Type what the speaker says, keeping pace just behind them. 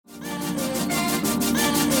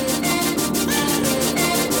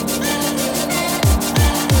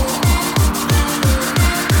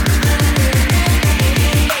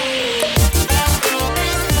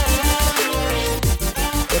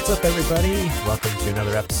Welcome to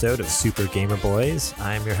another episode of Super Gamer Boys.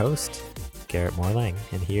 I'm your host, Garrett Morlang,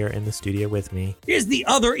 and here in the studio with me is the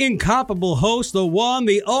other incomparable host, the one,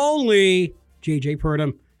 the only, JJ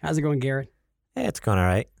Purdom. How's it going, Garrett? Hey, it's going all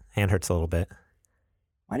right. Hand hurts a little bit.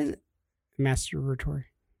 Why does it masturbatory?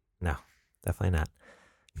 No, definitely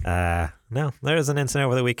not. No, there was an incident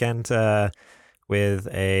over the weekend with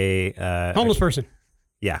a... Homeless person.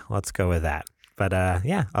 Yeah, let's go with that. But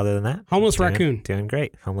yeah, other than that... Homeless raccoon. Doing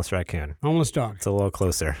great. Homeless raccoon. Homeless dog. It's a little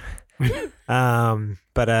closer.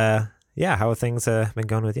 But yeah, how have things been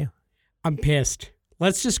going with you? I'm pissed.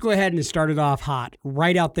 Let's just go ahead and start it off hot.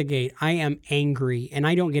 Right out the gate. I am angry, and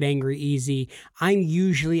I don't get angry easy. I'm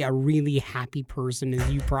usually a really happy person,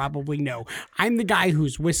 as you probably know. I'm the guy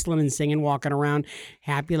who's whistling and singing, walking around,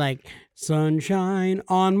 happy like sunshine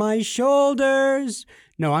on my shoulders.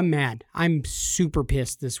 No, I'm mad. I'm super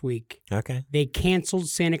pissed this week. Okay. They canceled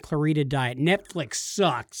Santa Clarita Diet. Netflix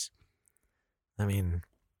sucks. I mean...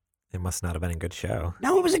 It must not have been a good show.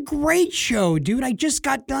 No, it was a great show, dude. I just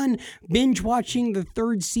got done binge watching the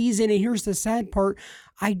third season, and here's the sad part.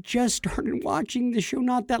 I just started watching the show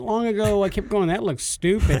not that long ago. I kept going, that looks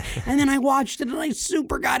stupid. And then I watched it, and I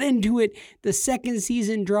super got into it. The second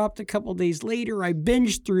season dropped a couple days later. I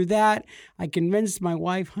binged through that. I convinced my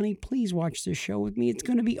wife, honey, please watch this show with me. It's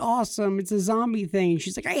going to be awesome. It's a zombie thing.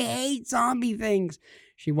 She's like, I hate zombie things.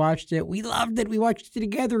 She watched it. We loved it. We watched it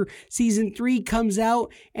together. Season 3 comes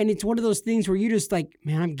out, and it's one of those things where you're just like,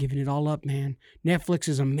 man, I'm giving it all up, man. Netflix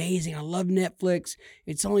is amazing. I love Netflix.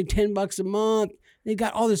 It's only $10 a month. They've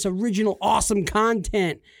got all this original, awesome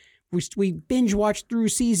content. We binge watched through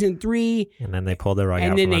season 3. And then they pulled the rug out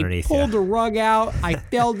from underneath you. And then they pulled the rug out. I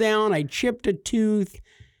fell down. I chipped a tooth.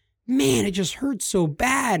 Man, it just hurts so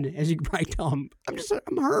bad, as you can probably tell.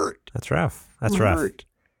 I'm hurt. That's rough. That's rough.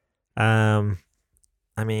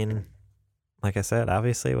 I mean, like I said,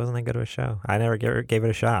 obviously it wasn't that good of a show. I never gave it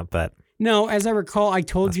a shot, but... No, as I recall, I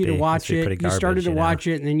told you to watch it. Garbage, you started to watch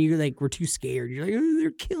it, and then you were too scared. You're like, oh,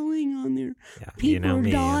 they're killing on there. Yeah, people are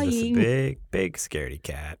dying. I'm just a big scaredy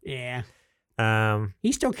cat. Yeah.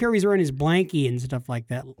 He still carries around his blankie and stuff like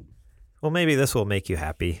that. Well, maybe this will make you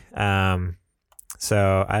happy.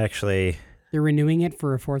 So I actually... They're renewing it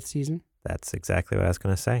for a 4th season? That's exactly what I was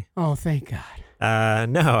going to say. Oh, thank God.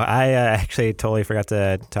 No, I actually totally forgot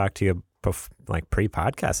to talk to you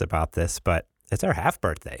pre-podcast about this, but it's our half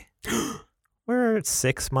birthday. We're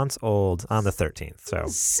 6 months old on the 13th. So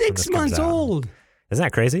 6 months old. Isn't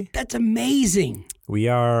that crazy? That's amazing.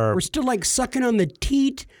 We're still sucking on the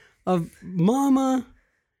teat of Mama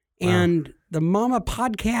and the Mama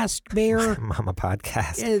Podcast Bear. Mama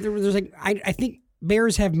Podcast. Yeah, there's I think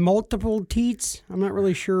bears have multiple teats. I'm not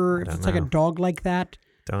really sure if it's like a dog like that.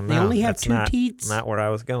 Don't know. They only have two teats. Not where I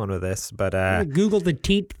was going with this, but Google the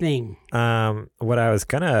teat thing. What I was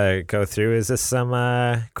gonna go through is this some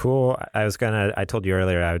cool. I told you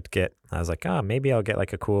earlier I was like, oh, maybe I'll get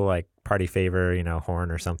like a cool like party favor,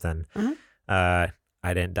 horn or something. Uh-huh.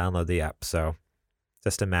 I didn't download the app, so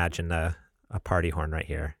just imagine a party horn right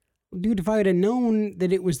here. Dude, if I would have known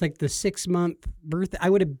that it was like the 6-month birthday,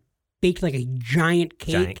 I would have baked like a giant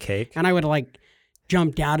cake. And I would have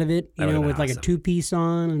jumped out of it, with awesome. Like a 2-piece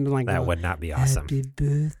on, and been like, that would not be awesome. Happy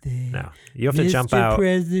birthday. No, you have to Mr. jump out.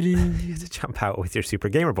 President. You have to jump out with your Super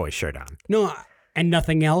Gamer Boy shirt on. No, and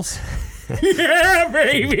nothing else. Yeah,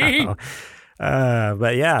 baby. No.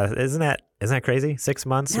 But yeah, isn't that crazy? 6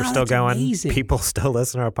 months, we're still going. Amazing. People still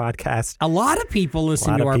listen to our podcast. A lot of people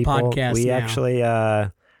listen to our podcast. We now. actually.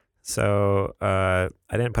 So I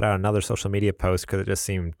didn't put out another social media post because it just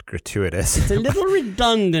seemed gratuitous. It's a little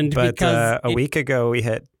redundant but because a week ago we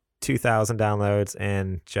hit 2,000 downloads,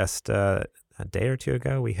 and just a day or two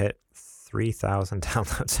ago we hit 3,000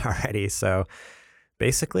 downloads already. So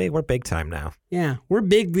basically we're big time now. Yeah, we're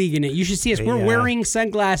big league in it. You should see us. We're wearing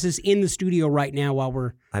sunglasses in the studio right now while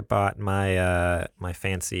we're... I bought my my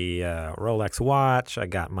fancy Rolex watch. I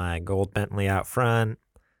got my gold Bentley out front.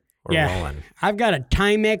 We're rolling. I've got a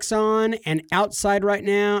Timex on, and outside right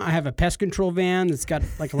now, I have a pest control van that's got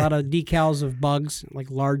like a lot of decals of bugs,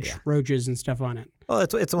 like large roaches and stuff on it. Well,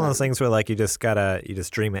 it's one of those things where like you just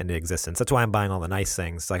dream it into existence. That's why I'm buying all the nice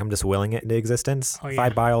things. Like I'm just willing it into existence. Oh, yeah. If I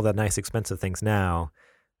buy all the nice expensive things now,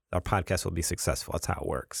 our podcast will be successful. That's how it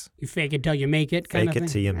works. You fake it till you make it. Fake it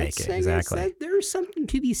till you make it. Exactly. There's something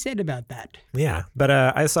to be said about that. Yeah, but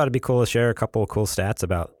I just thought it'd be cool to share a couple of cool stats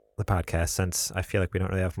about the podcast, since I feel like we don't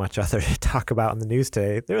really have much other to talk about in the news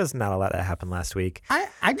today. There was not a lot that happened last week.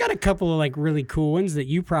 I've got a couple of like really cool ones that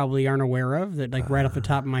you probably aren't aware of that like right off the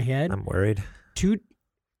top of my head. I'm worried.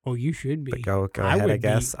 Oh, you should be. But go ahead, I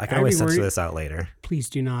guess. I can always censor this out later. Please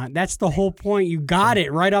do not. That's the whole point. You got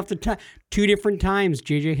it right off the top. 2 different times,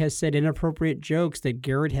 JJ has said inappropriate jokes that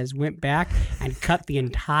Garrett has went back and cut the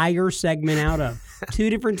entire segment out of. 2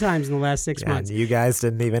 different times in the last 6 months. And you guys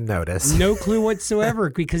didn't even notice. No clue whatsoever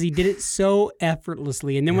because he did it so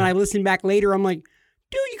effortlessly. And then when I listen back later, I'm like,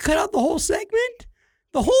 dude, you cut out the whole segment?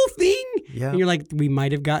 The whole thing? Yeah. And you're like, we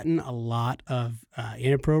might have gotten a lot of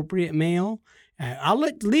inappropriate mail. I'll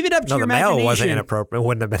leave it up to your imagination. No, the mail wasn't inappropriate. It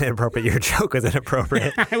wouldn't have been inappropriate. Your joke was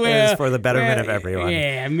inappropriate. It was for the betterment of everyone.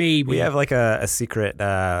 Yeah, maybe. We have like a secret,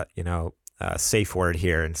 safe word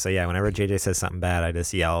here. And so, whenever JJ says something bad, I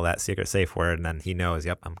just yell that secret safe word. And then he knows,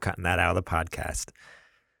 yep, I'm cutting that out of the podcast.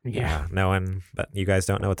 Yeah. No one, but you guys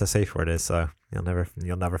don't know what the safe word is. So you'll never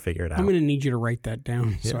figure it out. I'm going to need you to write that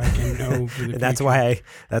down so I can know for the future.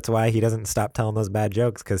 That's why he doesn't stop telling those bad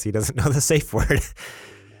jokes because he doesn't know the safe word.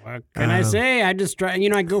 What can I say? I just try.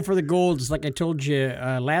 I go for the gold. Just like I told you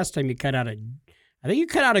last time. I think you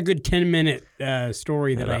cut out a good 10-minute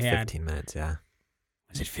story that I had. 15 minutes, yeah.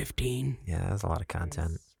 Was it 15? Yeah, that's a lot of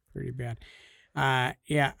content. That's pretty bad.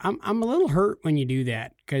 I'm a little hurt when you do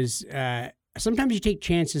that because sometimes you take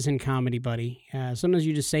chances in comedy, buddy. Sometimes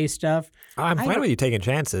you just say stuff. Oh, I'm fine with you taking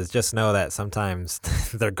chances. Just know that sometimes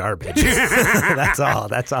they're garbage. That's all.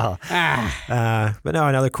 But no,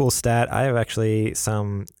 another cool stat. I have actually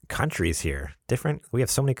some countries here. Different. We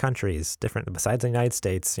have so many countries. Different. Besides the United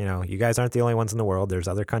States, you guys aren't the only ones in the world. There's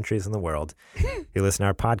other countries in the world who listen to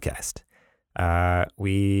our podcast.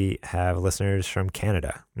 We have listeners from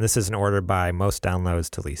Canada. And this is in order by most downloads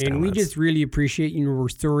to least downloads. And we just really appreciate you. We're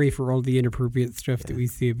sorry for all the inappropriate stuff that we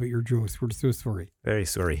say about your jokes. We're so sorry. Very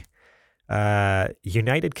sorry.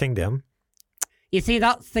 United Kingdom. You see,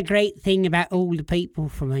 that's the great thing about all the people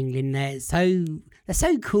from England. They're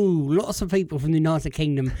so cool. Lots of people from the United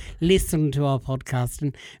Kingdom listen to our podcast,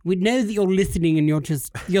 and we know that you're listening, and you're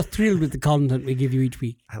thrilled with the content we give you each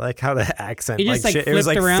week. I like how the accent. It just it was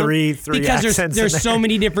like around three because accents. There's so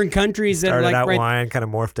many different countries that started like out one, kind of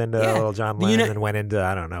morphed into Little John Lennon, and went into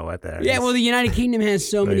I don't know what that. Yeah, well, the United Kingdom has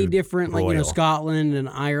so many different, like Scotland and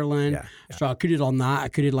Ireland. Yeah. So I could have done that. I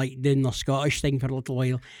could have done the Scottish thing for a little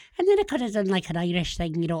while, and then I could have done like an Irish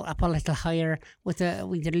thing, up a little higher with a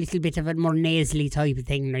little bit of a more nasally type of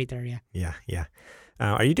thing right there. Yeah.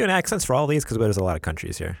 Are you doing accents for all these? Because there's a lot of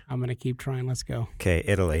countries here. I'm gonna keep trying. Let's go. Okay,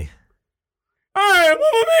 Italy. Hey,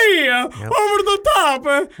 Mamma Mia! Yep. Over the top.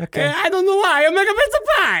 Okay. I don't know why. I'm like a pizza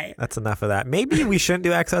pie. That's enough of that. Maybe we shouldn't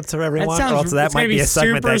do accents for everyone, or else that might be a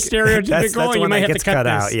segment super stereotypical. That's you one might that have gets to cut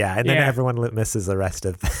out. this. Yeah, and then everyone misses the rest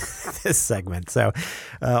of this segment. So,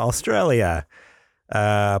 Australia,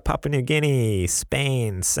 Papua New Guinea,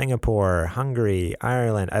 Spain, Singapore, Hungary,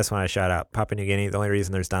 Ireland. I just want to shout out Papua New Guinea. The only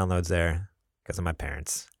reason there's downloads there because of my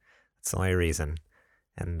parents. That's the only reason.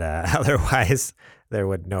 And otherwise, there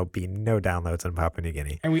would be no downloads on Papua New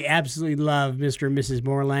Guinea. And we absolutely love Mr. and Mrs.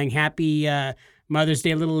 Morlang. Happy Mother's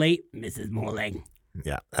Day a little late, Mrs. Morlang.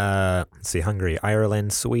 Yeah. Let's see, Hungary,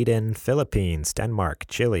 Ireland, Sweden, Philippines, Denmark,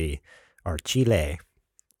 Chile,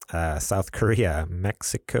 South Korea,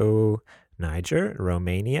 Mexico, Niger,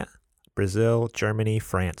 Romania, Brazil, Germany,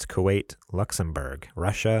 France, Kuwait, Luxembourg,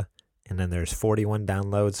 Russia, and then there's 41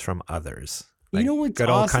 downloads from others. You know what's good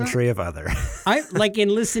awesome? Old country of other. I like in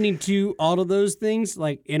listening to all of those things,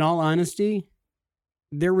 like in all honesty,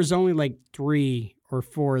 there was only like 3 or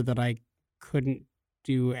 4 that I couldn't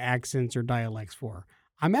do accents or dialects for.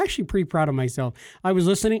 I'm actually pretty proud of myself. I was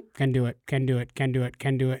listening, can do it.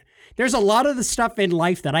 There's a lot of the stuff in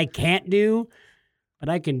life that I can't do, but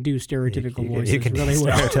I can do stereotypical voices. You can really do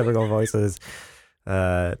well. stereotypical voices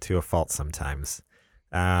to a fault sometimes.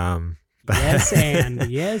 Yes,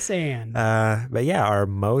 and. But yeah, our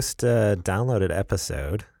most downloaded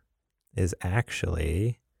episode is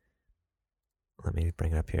actually, let me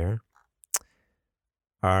bring it up here.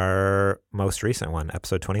 Our most recent one,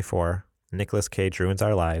 episode 24, Nicolas Cage Ruins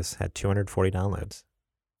Our Lives, had 240 downloads.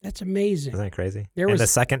 That's amazing. Isn't that crazy? And the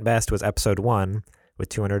second best was episode 1 with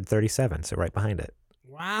 237, so right behind it.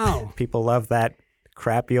 Wow. People love that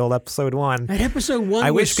crappy old episode 1. That episode 1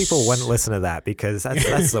 I wish people wouldn't listen to that because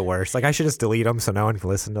that's the worst. Like I should just delete them so no one can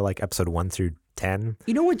listen to like episode 1 through 10.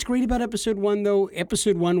 You know what's great about episode 1 though?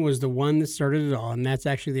 Episode 1 was the one that started it all, and that's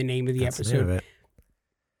actually the name of the episode. The name of it.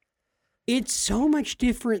 It's so much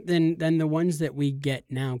different than the ones that we get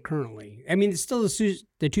now currently. I mean, it's still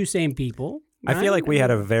the two same people. I feel like we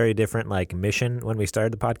had a very different like mission when we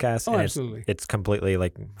started the podcast. Oh, and absolutely. It's completely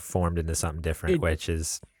like formed into something different, which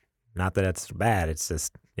is not that it's bad. It's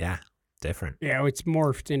just, different. Yeah, it's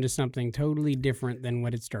morphed into something totally different than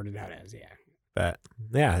what it started out as, yeah. But,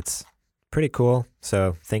 yeah, it's pretty cool.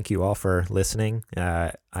 So thank you all for listening.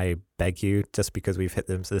 I beg you, just because we've hit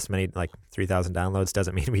this many, like 3,000 downloads,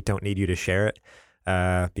 doesn't mean we don't need you to share it.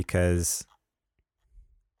 Because,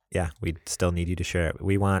 yeah, we still need you to share it.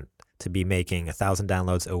 We want to be making 1,000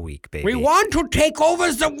 downloads a week, baby. We want to take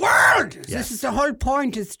over the world. Yes. This is the whole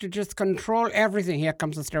point, is to just control everything. Here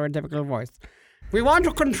comes the stereotypical voice. We want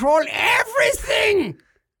to control everything.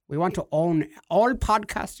 We want to own all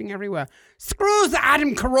podcasting everywhere. Screw the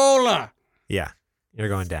Adam Carolla. Yeah, you're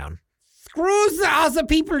going down. Screw the other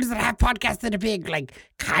people that have podcasts that are big, like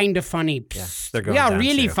kind of funny. Yeah, they're going down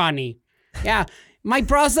really too. funny. Yeah, my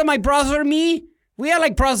brother, me, we are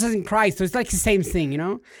like brothers in Christ, so it's like the same thing, you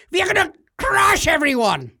know? We are going to crush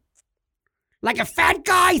everyone. Like a fat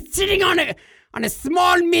guy sitting on a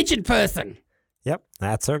small midget person. Yep,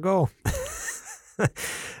 that's our goal.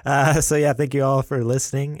 So yeah, thank you all for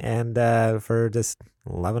listening and for just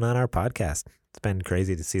loving on our podcast. It's been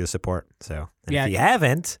crazy to see the support. So if you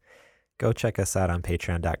haven't, go check us out on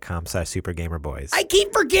patreon.com/supergamerboys. I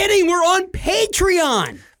keep forgetting we're on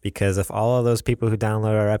Patreon. Because if all of those people who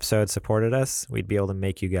download our episodes supported us, we'd be able to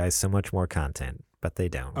make you guys so much more content. But they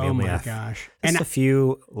don't. We only have gosh. Just a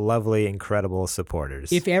few lovely, incredible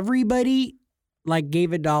supporters. If everybody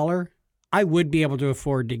gave $1, I would be able to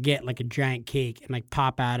afford to get like a giant cake and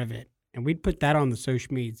pop out of it. And we'd put that on the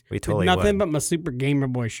social medias. We totally with nothing would. but my Super Gamer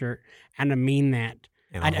Boy shirt. And I mean that.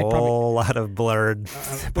 And a whole lot of blurred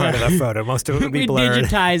part of the photo. Most of it would be blurred. We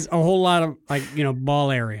digitize a whole lot of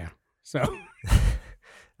ball area. So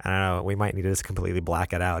I don't know. We might need to just completely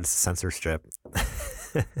black it out. It's a censor strip.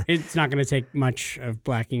 It's not going to take much of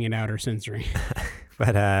blacking it out or censoring.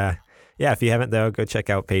 But yeah, if you haven't though, go check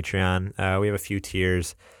out Patreon. We have a few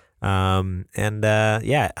tiers.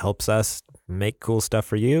 It helps us make cool stuff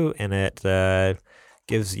for you, and it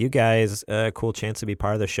gives you guys a cool chance to be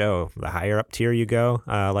part of the show. The higher up tier you go,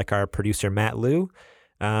 like our producer Matt Liu,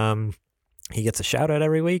 he gets a shout out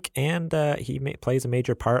every week, and he plays a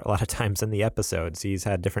major part a lot of times in the episodes. He's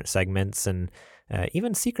had different segments and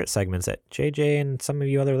even secret segments that JJ and some of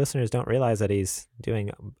you other listeners don't realize that he's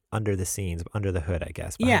doing under the scenes, under the hood, I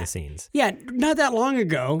guess, behind the scenes. Yeah, not that long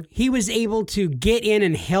ago, he was able to get in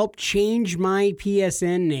and help change my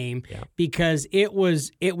PSN name because it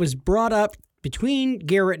was brought up between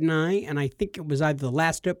Garrett and I think it was either the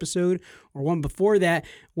last episode or one before that,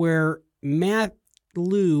 where Matt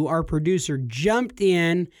Lou, our producer, jumped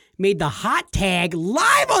in, made the hot tag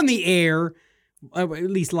live on the air, at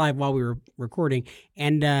least live while we were recording,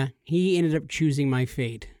 and he ended up choosing my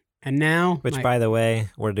fate. And now... Which, by the way,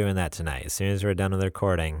 we're doing that tonight. As soon as we're done with the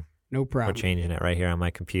recording, no problem. We're changing it right here on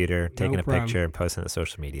my computer, taking a picture and posting it to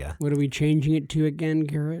social media. What are we changing it to again,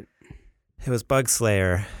 Garrett? It was Bug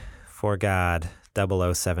Slayer for God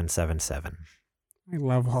 00777. I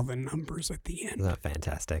love all the numbers at the end. Isn't that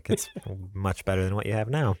fantastic? It's much better than what you have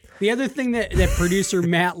now. The other thing that producer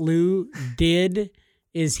Matt Liu did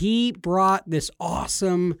is he brought this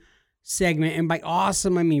awesome segment, and by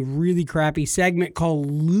awesome, I mean really crappy segment called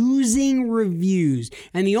Losing Reviews.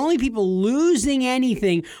 And the only people losing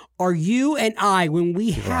anything are you and I when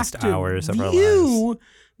we have to hours of our view lives.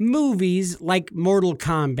 Movies like Mortal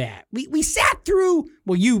Kombat. We sat through,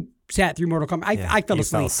 well, you sat through Mortal Kombat. I fell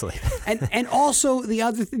asleep. and also the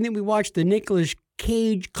other thing that we watched, the Nicolas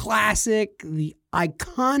Cage classic, the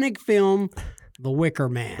iconic film, The Wicker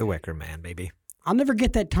Man. The Wicker Man, baby. I'll never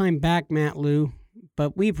get that time back, Matt Lou,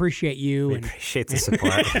 but we appreciate you. We appreciate the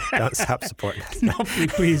support. Don't stop supporting us. No,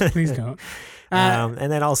 please don't.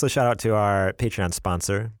 And then also shout out to our Patreon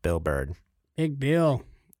sponsor, Bill Bird. Big Bill,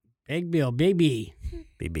 baby.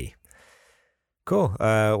 BB. Cool.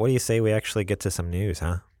 What do you say we actually get to some news,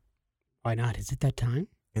 huh? Why not? Is it that time?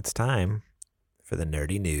 It's time for the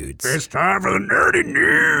nerdy nudes. It's time for the nerdy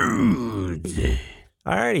nudes.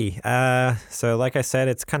 Alrighty. So like I said,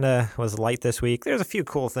 it's kind of was light this week. There's a few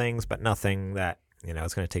cool things, but nothing that,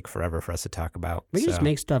 it's going to take forever for us to talk about. We just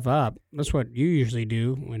make stuff up. That's what you usually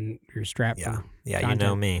do when you're strapped for Yeah, content. you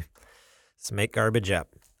know me. Let's make garbage up.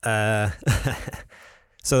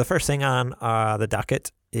 So the first thing on the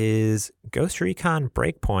docket is Ghost Recon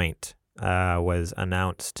Breakpoint was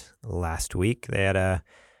announced last week. They had a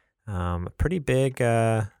pretty big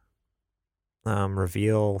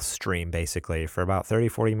reveal stream, basically. For about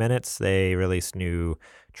 30-40 minutes, they released new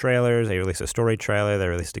trailers. They released a story trailer. They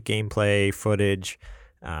released a gameplay footage,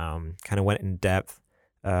 kind of went in depth.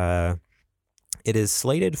 It is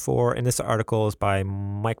slated for, and this article is by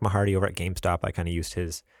Mike Mahardy over at GameStop. I kind of used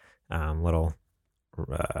his little,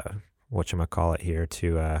 whatchamacallit here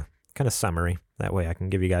to kind of summary. That way I can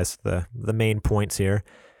give you guys the main points here.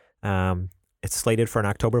 It's slated for an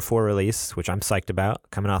October 4 release, which I'm psyched about,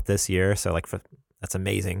 coming out this year. So like for That's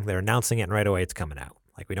amazing. They're announcing it, and right away it's coming out.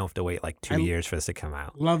 Like, we don't have to wait like 2 years for this to come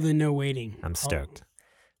out. Love the no waiting. I'm stoked.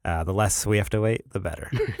 The less we have to wait, the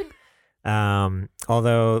better.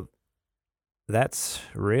 Although that's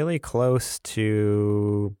really close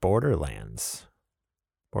to Borderlands.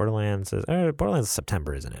 Borderlands is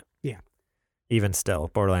September, isn't it? Yeah. Even still,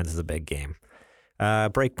 Borderlands is a big game.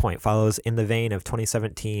 Breakpoint follows in the vein of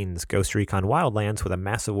 2017's Ghost Recon Wildlands with a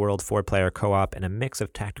massive world 4-player co-op and a mix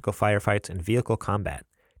of tactical firefights and vehicle combat.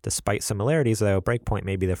 Despite similarities, though, Breakpoint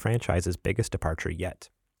may be the franchise's biggest departure yet.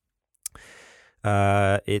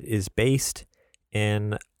 It is based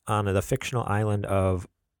on the fictional island of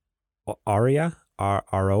Aroa.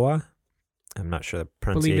 I'm not sure the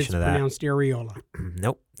pronunciation of that. I believe it's pronounced Areola.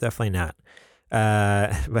 Nope, definitely not.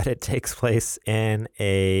 But it takes place in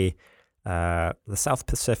the South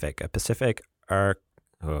Pacific.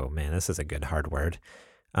 Oh man, this is a good hard word.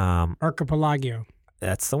 Archipelago.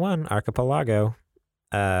 That's the one, archipelago.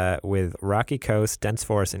 With rocky coast, dense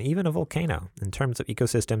forest, and even a volcano. In terms of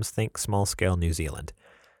ecosystems, think small-scale New Zealand.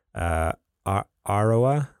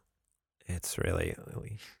 Aroa, it's really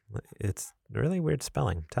weird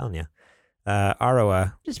spelling, I'm telling you.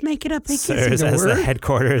 Aroa just make it up. serves as the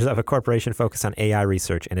headquarters of a corporation focused on AI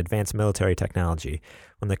research and advanced military technology.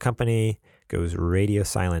 When the company goes radio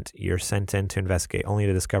silent, you're sent in to investigate, only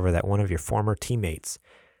to discover that one of your former teammates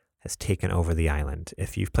has taken over the island.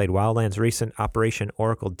 If you've played Wildlands' recent Operation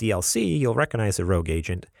Oracle DLC, you'll recognize the rogue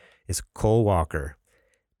agent is Cole Walker,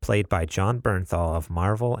 played by John Bernthal of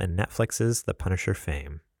Marvel and Netflix's The Punisher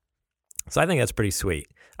fame. So I think that's pretty sweet.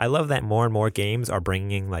 I love that more and more games are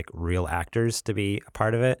bringing like real actors to be a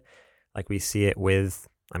part of it. Like we see it with,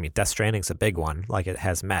 Death Stranding's a big one. Like it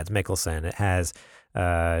has Mads Mikkelsen, it has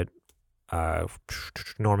Norman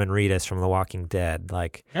Reedus from The Walking Dead.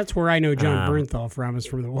 Like that's where I know John Bernthal from, is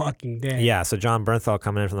from The Walking Dead. Yeah, so John Bernthal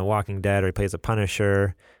coming in from The Walking Dead, or he plays a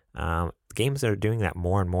Punisher. Games are doing that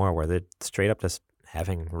more and more, where they're straight up just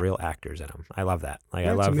having real actors in them. I love that. Like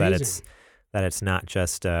I love amazing. that it's not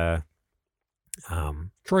just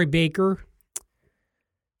Troy Baker.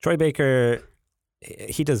 Troy Baker,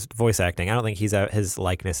 he does voice acting. I don't think his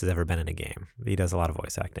likeness has ever been in a game. He does a lot of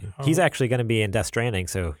voice acting. Oh. He's actually going to be in Death Stranding,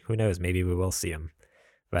 so who knows? Maybe we will see him.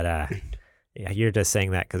 But yeah, you're just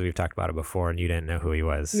saying that because we've talked about it before and you didn't know who he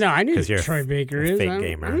was. No, I knew who Troy Baker is. Fake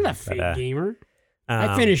gamer. I'm not a fake gamer.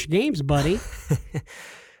 I finish games, buddy.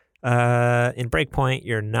 In Breakpoint,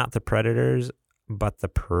 you're not the predators, but the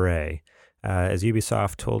prey. As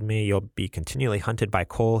Ubisoft told me, you'll be continually hunted by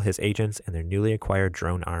Cole, his agents, and their newly acquired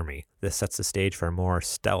drone army. This sets the stage for a more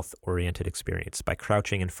stealth-oriented experience. By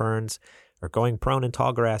crouching in ferns or going prone in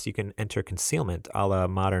tall grass, you can enter concealment a la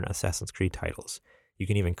modern Assassin's Creed titles. You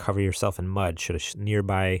can even cover yourself in mud should a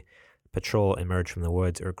nearby patrol emerge from the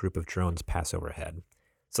woods or a group of drones pass overhead.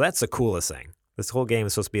 So that's the coolest thing. This whole game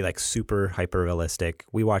is supposed to be like super hyper-realistic.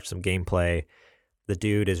 We watched some gameplay. The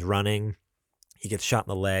dude is running. He gets shot in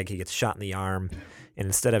the leg, he gets shot in the arm, and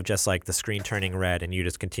instead of just like the screen turning red and you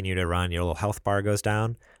just continue to run, your little health bar goes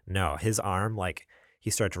down. No, his arm, like he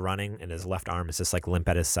starts running and his left arm is just like limp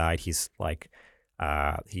at his side. He's like,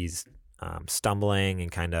 stumbling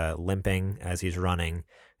and kind of limping as he's running.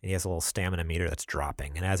 And he has a little stamina meter that's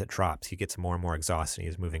dropping. And as it drops, he gets more and more exhausted.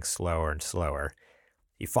 He's moving slower and slower.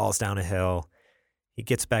 He falls down a hill. He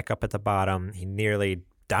gets back up at the bottom. He nearly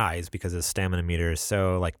dies because his stamina meter is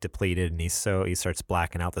so like depleted, and he starts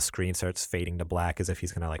blacking out. The screen starts fading to black as if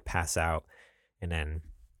he's gonna like pass out. And then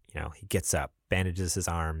he gets up, bandages his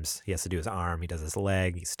arms. He has to do his arm. He does his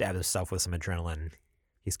leg. He stabs himself with some adrenaline.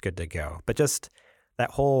 He's good to go. But just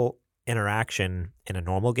that whole interaction in a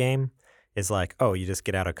normal game is like, oh, you just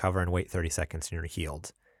get out of cover and wait 30 seconds and you're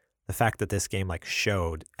healed. The fact that this game like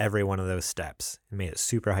showed every one of those steps and made it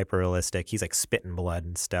super hyper realistic. He's like spitting blood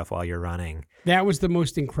and stuff while you're running. That was the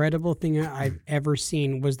most incredible thing I've ever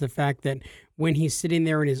seen, was the fact that when he's sitting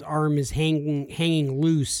there and his arm is hanging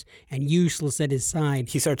loose and useless at his side,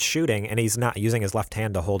 he starts shooting and he's not using his left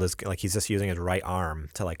hand to hold his, like he's just using his right arm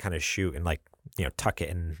to like kind of shoot and like, tuck it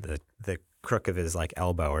in the crook of his like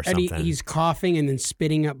elbow or something. And he's coughing and then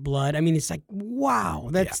spitting up blood. I mean, it's like, wow,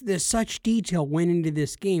 there's such detail went into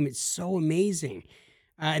this game. It's so amazing.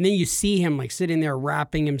 And then you see him like sitting there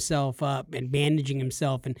wrapping himself up and bandaging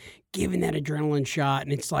himself and giving that adrenaline shot.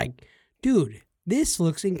 And it's like, dude, this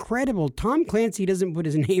looks incredible. Tom Clancy doesn't put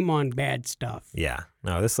his name on bad stuff. Yeah,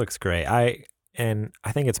 no, this looks great. I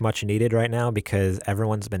think it's much needed right now because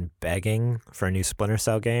everyone's been begging for a new Splinter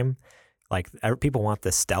Cell game. Like people want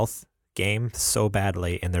this stealth game so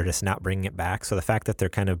badly and they're just not bringing it back. So the fact that they're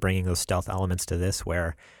kind of bringing those stealth elements to this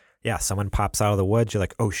where, yeah, someone pops out of the woods, you're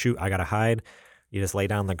like, oh shoot, I gotta hide. You just lay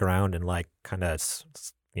down on the ground and like kind of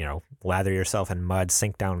lather yourself in mud,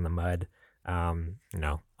 sink down in the mud, a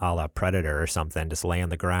la Predator or something, just lay on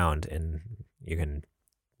the ground and you can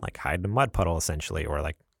like hide in a mud puddle essentially, or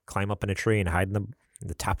like climb up in a tree and hide in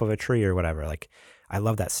the top of a tree or whatever. Like, I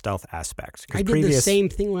love that stealth aspect. I did the same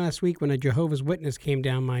thing last week when a Jehovah's Witness came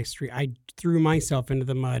down my street. I threw myself into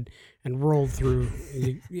the mud and rolled through.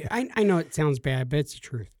 I know it sounds bad, but it's the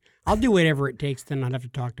truth. I'll do whatever it takes to not have to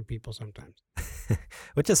talk to people sometimes.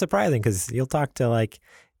 Which is surprising because you'll talk to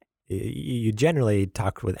you generally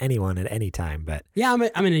talk with anyone at any time, but... Yeah, I'm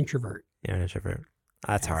an introvert. You're an introvert.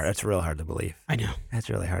 That's hard. That's real hard to believe. I know. That's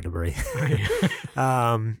really hard to believe. I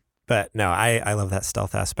know. But no, I love that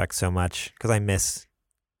stealth aspect so much because I miss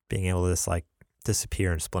being able to just like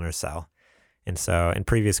disappear in Splinter Cell. And so in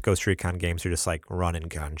previous Ghost Recon games, you're just like run and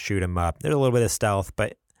gun, shoot them up. There's a little bit of stealth,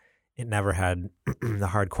 but it never had the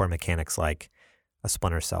hardcore mechanics like a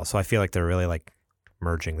Splinter Cell. So I feel like they're really like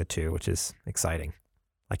merging the two, which is exciting.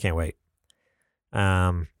 I can't wait.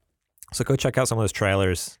 So go check out some of those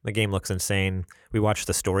trailers. The game looks insane. We watched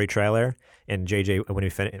the story trailer, and JJ, when we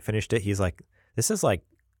finished it, he's like, this is like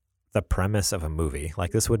the premise of a movie.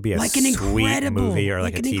 Like, this would be a sweet movie or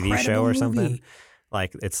like a TV show or something.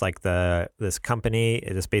 Like, it's like this company,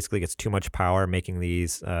 it just basically gets too much power making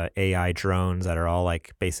these AI drones that are all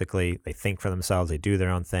like, basically, they think for themselves, they do their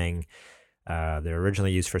own thing. They're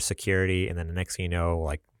originally used for security, and then the next thing you know,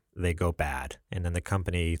 like, they go bad. And then the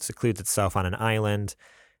company secludes itself on an island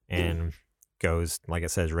and goes, like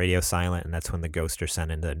it says, radio silent, and that's when the ghosts are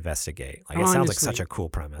sent in to investigate. Like, it sounds like such a cool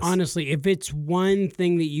premise. Honestly, if it's one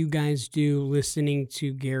thing that you guys do listening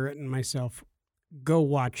to Garrett and myself, go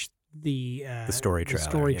watch the story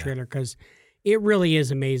trailer, because it really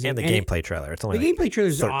is amazing. And the gameplay trailer. It's only the gameplay trailer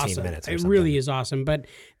is 13 awesome. minutes or it something. really is awesome. But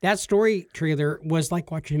that story trailer was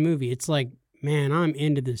like watching a movie. It's like, man, I'm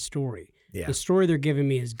into this story. Yeah. The story they're giving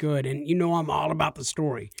me is good. And I'm all about the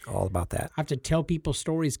story. All about that. I have to tell people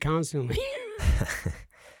stories constantly.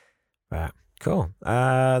 Wow. Cool.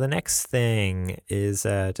 The next thing is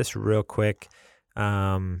just real quick.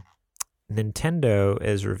 Nintendo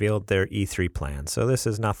has revealed their E3 plan. So this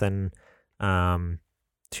is nothing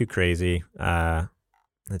too crazy.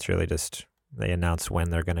 It's really just they announced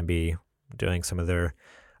when they're going to be doing some of their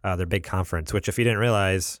big conference, which if you didn't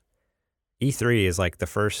realize, E3 is like the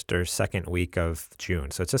first or second week of June.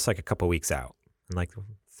 So it's just like a couple weeks out. In like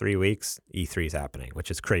 3 weeks, E3 is happening, which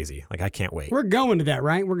is crazy. Like, I can't wait. We're going to that,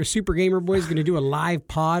 right? We're Super Gamer Boys going to do a live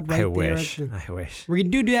pod right I there. wish. We're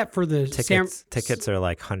going to do that for the... Tickets are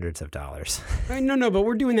like hundreds of dollars. No, but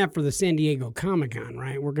we're doing that for the San Diego Comic-Con,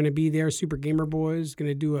 right? We're going to be there, Super Gamer Boys, going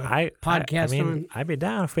to do a podcast on... I'd be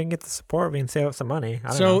down if we can get the support. We can save up some money.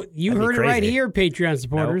 You heard it right here, Patreon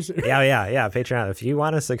supporters. Nope. Yeah, Patreon. If you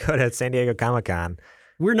want us to go to San Diego Comic-Con...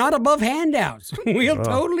 We're not above handouts. We'll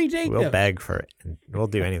totally take We'll those. beg for it. We'll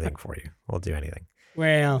do anything for you. We'll do anything.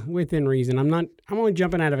 Well, within reason. I'm only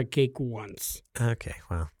jumping out of a cake once. Okay,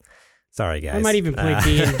 well, sorry, guys. I might even play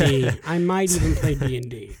D&D. I might even play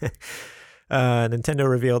D&D. Nintendo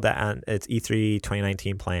revealed that on its E3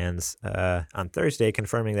 2019 plans on Thursday,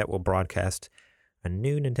 confirming that we'll broadcast a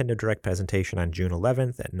new Nintendo Direct presentation on June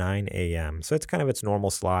 11th at 9 a.m. So it's kind of its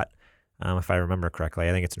normal slot, if I remember correctly.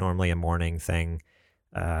 I think it's normally a morning thing.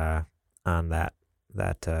 On that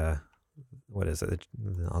what is it?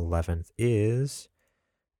 The 11th is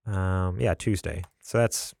Tuesday. So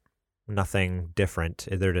that's nothing different.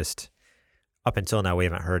 They're just, up until now we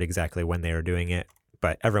haven't heard exactly when they are doing it,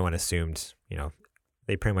 but everyone assumed,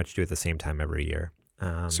 they pretty much do it at the same time every year.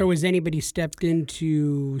 So has anybody stepped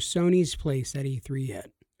into Sony's place at E3 yet?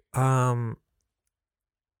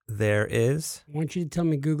 There is. I want you to tell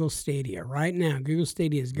me Google Stadia right now. Google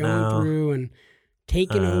Stadia is going through and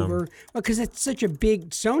taking over. Well, because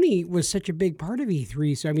Sony was such a big part of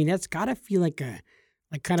E3. So, I mean, that's got to feel like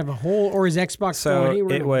kind of a whole, or is Xbox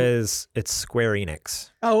going anywhere? It's Square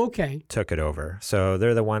Enix. Oh, okay. Took it over. So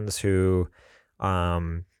they're the ones who,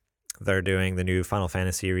 they're doing the new Final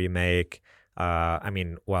Fantasy remake. What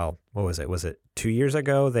was it? Was it 2 years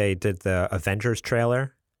ago? They did the Avengers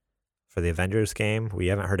trailer for the Avengers game. We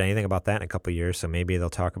haven't heard anything about that in a couple of years, so maybe they'll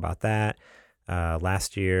talk about that.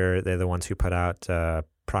 Last year, they're the ones who put out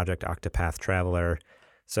Project Octopath Traveler.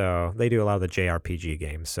 So they do a lot of the JRPG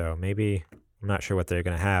games. So maybe, I'm not sure what they're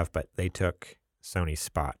going to have, but they took Sony's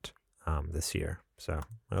spot this year. So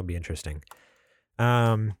that'll be interesting.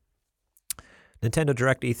 Nintendo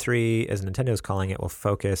Direct E3, as Nintendo is calling it, will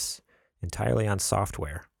focus entirely on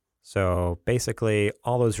software. So basically,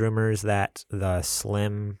 all those rumors that the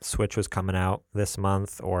Slim Switch was coming out this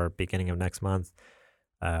month or beginning of next month,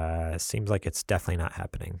 seems like it's definitely not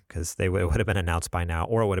happening because it would have been announced by now,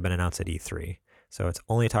 or it would have been announced at E3. So it's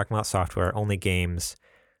only talking about software, only games.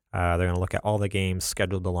 They're going to look at all the games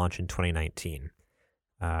scheduled to launch in 2019.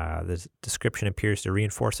 The description appears to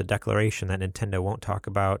reinforce a declaration that Nintendo won't talk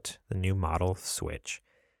about the new model Switch.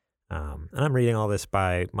 And I'm reading all this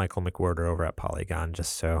by Michael McWhorter over at Polygon,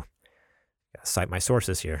 just so I cite my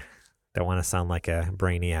sources here. Don't want to sound like a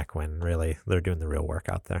brainiac when really they're doing the real work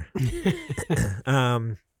out there.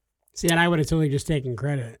 See, and I would have totally just taken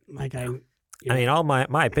credit. I mean, all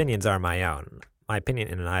my opinions are my own. My opinion,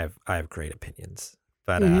 and I have great opinions.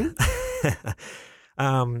 But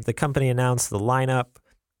the company announced the lineup,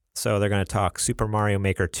 so they're going to talk Super Mario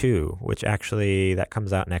Maker 2, which actually that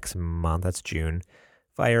comes out next month. That's June.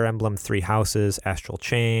 Fire Emblem 3 Houses, Astral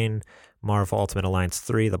Chain, Marvel Ultimate Alliance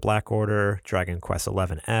 3, The Black Order, Dragon Quest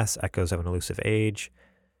 11S, Echoes of an Elusive Age,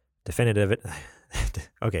 Definitive.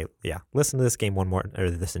 Okay, yeah. Listen to this name one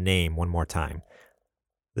more time.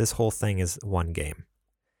 This whole thing is one game.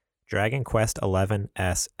 Dragon Quest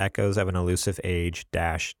 11S, Echoes of an Elusive Age -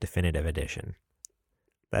 Definitive Edition.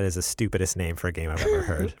 That is the stupidest name for a game I've ever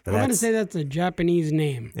heard. But I'm going to say that's a Japanese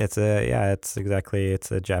name. It's a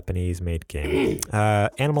Japanese-made game.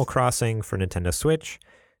 Animal Crossing for Nintendo Switch,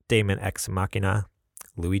 Daemon X Machina,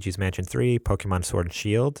 Luigi's Mansion 3, Pokemon Sword and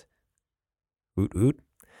Shield, Oot Oot,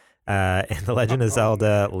 and The Legend of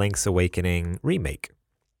Zelda Link's Awakening remake.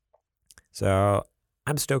 So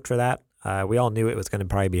I'm stoked for that. We all knew it was going to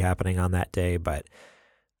probably be happening on that day, but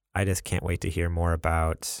I just can't wait to hear more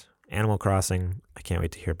about Animal Crossing. I can't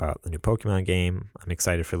wait to hear about the new Pokemon game. I'm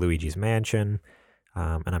excited for Luigi's Mansion,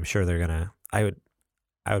 and I'm sure they're gonna. I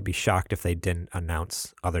would be shocked if they didn't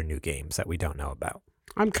announce other new games that we don't know about.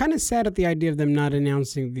 I'm kind of sad at the idea of them not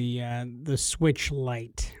announcing the Switch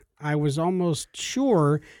Lite. I was almost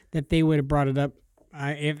sure that they would have brought it up.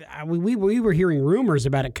 We were hearing rumors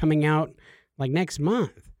about it coming out like next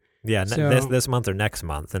month. Yeah, this month or next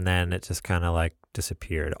month, and then it just kind of like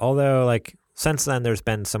disappeared. Although like. Since then, there's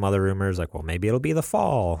been some other rumors like, well, maybe it'll be the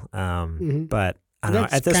fall. But I don't know.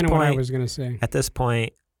 At this point, what I was going to say. At this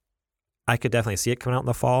point, I could definitely see it coming out in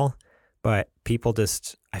the fall. But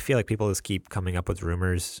I feel like people just keep coming up with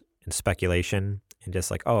rumors and speculation and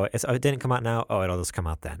just like, it didn't come out now. Oh, it'll just come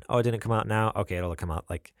out then. Oh, it didn't come out now. Okay, it'll come out.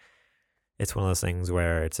 Like, it's one of those things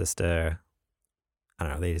where it's just I don't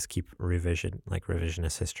know. They just keep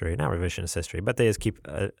revisionist history. Not revisionist history, but they just keep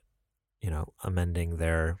amending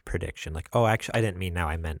their prediction. Like, oh, actually, I didn't mean now.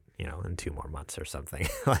 I meant, in 2 more months or something.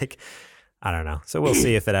 Like, I don't know. So we'll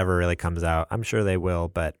see if it ever really comes out. I'm sure they will,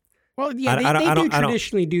 but. Well, yeah, they do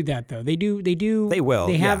traditionally do that, though. They do. They will.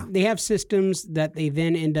 They have systems that they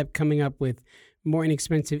then end up coming up with more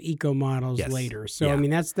inexpensive eco models later. So, yeah. I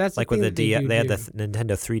mean, that's like with the DS. They had the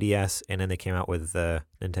Nintendo 3DS, and then they came out with the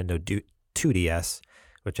Nintendo 2DS,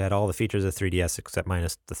 which had all the features of 3DS except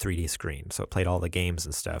minus the 3D screen. So it played all the games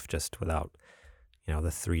and stuff just without, the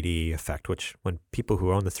 3D effect, which when people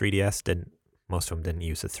who own the 3DS most of them didn't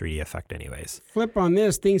use the 3D effect anyways. Flip on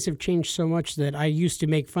this, things have changed so much that I used to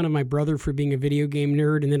make fun of my brother for being a video game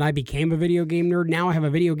nerd, and then I became a video game nerd. Now I have a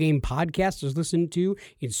video game podcast to listen to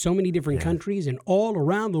in so many different countries and all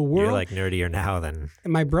around the world. You're like nerdier now than...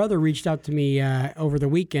 And my brother reached out to me over the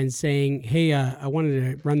weekend saying, hey, I wanted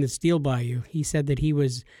to run this deal by you. He said that he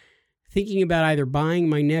was thinking about either buying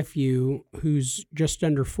my nephew, who's just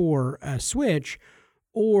under 4, a Switch,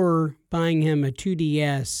 or buying him a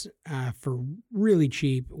 2DS for really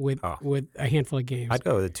cheap with a handful of games. I'd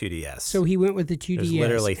go with the 2DS. So he went with the 2DS. There's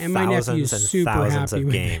literally and my thousands and super thousands happy of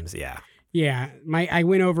with games. it. Yeah. Yeah. I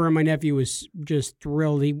went over and my nephew was just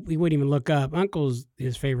thrilled. He wouldn't even look up. Uncle's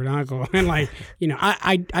his favorite uncle. And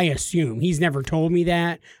I assume. He's never told me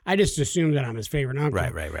that. I just assumed that I'm his favorite uncle.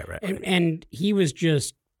 Right. And he was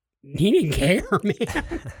just, he didn't care,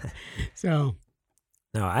 man. So...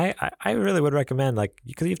 No, I really would recommend,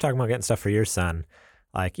 because you've talked about getting stuff for your son,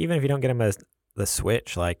 even if you don't get him the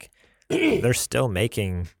Switch, they're still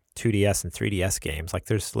making 2DS and 3DS games.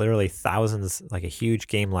 There's literally thousands, a huge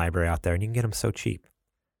game library out there, and you can get them so cheap.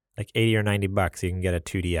 $80 or $90, you can get a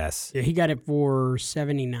 2DS. Yeah, he got it for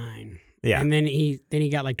 $79. Yeah. And then he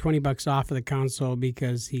got $20 off of the console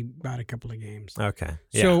because he bought a couple of games. Okay.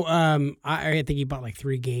 Yeah. So I think he bought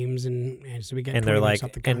 3 games and so we got $20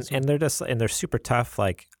 off the console. And they're super tough.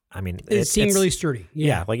 It seemed really sturdy.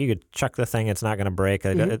 Yeah. You could chuck the thing, it's not going to break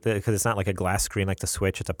because it's not like a glass screen like the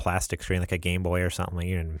Switch. It's a plastic screen like a Game Boy or something.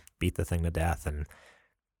 You can beat the thing to death, and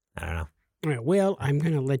I don't know. All right, well, I'm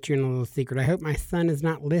going to let you in a little secret. I hope my son is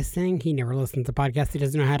not listening. He never listens to podcasts. He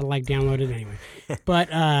doesn't know how to download it anyway.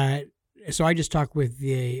 But so I just talked with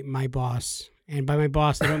my boss, and by my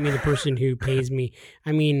boss, I don't mean the person who pays me.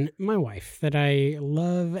 I mean my wife that I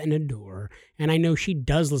love and adore, and I know she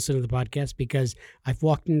does listen to the podcast because I've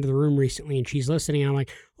walked into the room recently and she's listening, and I'm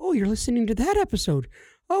like, "Oh, you're listening to that episode?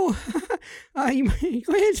 oh, go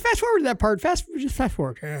ahead, fast forward to that part. Just fast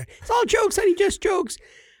forward. It's all jokes, honey, just jokes.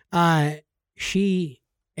 She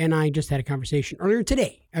and I just had a conversation earlier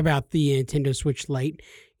today about the Nintendo Switch Lite,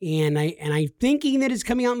 and I'm thinking that it's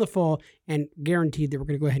coming out in the fall, and guaranteed that we're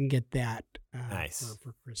going to go ahead and get that nice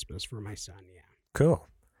for Christmas for my son. Yeah, cool.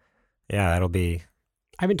 Yeah, that'll be.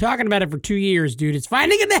 I've been talking about it for 2 years, dude. It's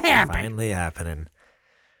finally going to happen. Finally happening.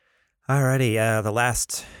 Alrighty,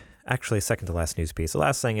 second to last news piece. The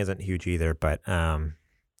last thing isn't huge either, but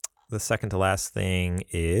the second to last thing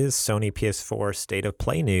is Sony PS4 State of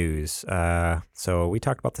Play news. So we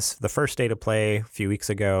talked about the first State of Play a few weeks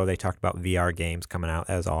ago. They talked about VR games coming out.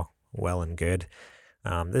 That was all well and good.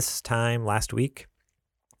 This time last week,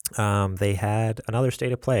 they had another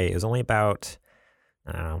State of Play. It was only about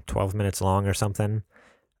 12 minutes long or something.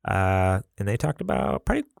 And they talked about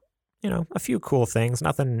a few cool things.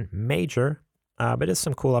 Nothing major, but just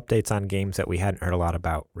some cool updates on games that we hadn't heard a lot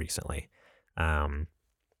about recently.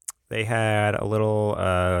 They had a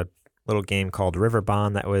little game called River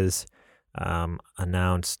Bond that was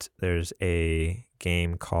announced. There's a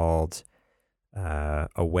game called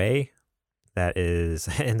Away that is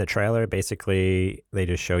in the trailer. Basically, they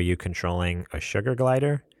just show you controlling a sugar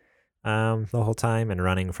glider the whole time and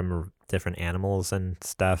running from different animals and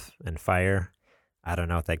stuff and fire. I don't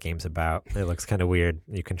know what that game's about. It looks kind of weird.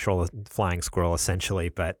 You control a flying squirrel essentially,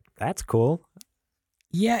 but that's cool.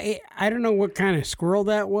 Yeah, I don't know what kind of squirrel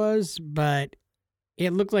that was, but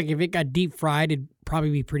it looked like if it got deep fried, it'd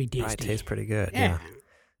probably be pretty tasty. It tastes pretty good, yeah.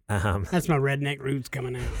 That's my redneck roots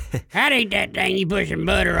coming out. I'd eat that thing. You put some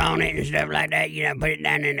butter on it and stuff like that. Put it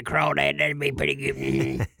down in the crawdad. That'd be pretty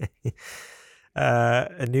good.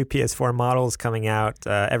 A new PS4 model is coming out.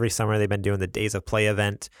 Every summer they've been doing the Days of Play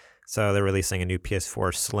event. So they're releasing a new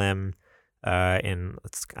PS4 Slim I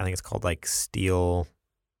think it's called like Steel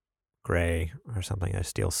Gray or something,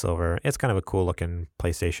 Steel Silver. It's kind of a cool looking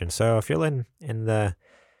PlayStation. So if you're in the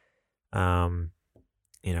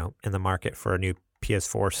in the market for a new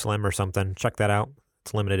PS4 Slim or something, check that out.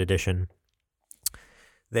 It's limited edition.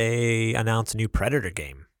 They announced a new Predator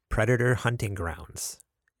game, Predator Hunting Grounds.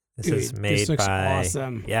 This is made this looks by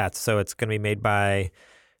awesome. Yeah, so it's going to be made by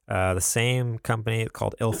the same company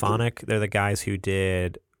called Ilphonic. They're the guys who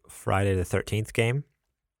did Friday the 13th game.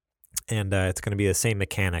 And it's going to be the same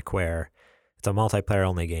mechanic where it's a multiplayer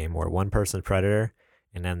only game where one person's Predator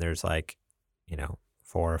and then there's 4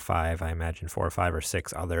 or 5, I imagine 4 or 5 or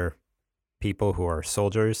 6 other people who are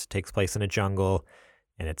soldiers. It takes place in a jungle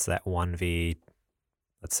and it's that 1v,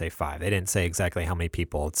 let's say 5. They didn't say exactly how many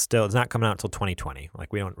people. It's not coming out until 2020.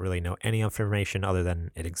 We don't really know any information other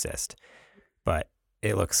than it exists. But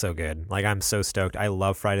it looks so good. I'm so stoked. I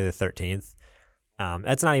love Friday the 13th.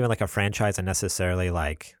 That's not even a franchise I necessarily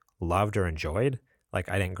loved or enjoyed. I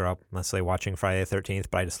didn't grow up necessarily watching Friday the 13th,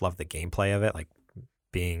 but I just love the gameplay of it,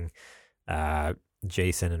 being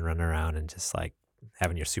Jason and running around and just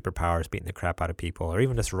having your superpowers, beating the crap out of people, or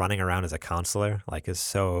even just running around as a counselor, is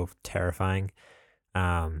so terrifying.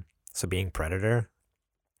 So being Predator,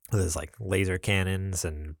 there's laser cannons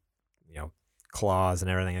and claws and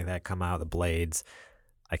everything like that come out, the blades.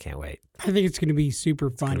 I can't wait. I think it's going to be super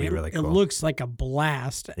fun. It's really cool. It looks like a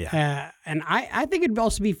blast. Yeah. And I think it'd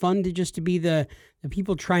also be fun to be the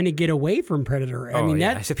people trying to get away from Predator.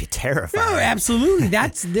 That should be terrifying. No, absolutely.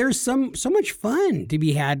 There's so much fun to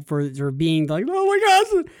be had for being oh my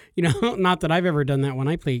gosh. Not that I've ever done that when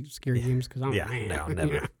I play scary games because I'm man. No,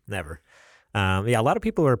 never, never. A lot of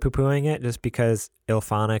people are poo-pooing it just because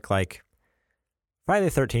Ilphonic, Friday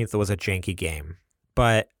the 13th was a janky game,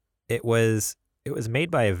 but it was made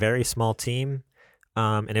by a very small team,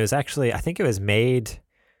 and it was actually, I think it was made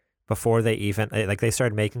before they even, they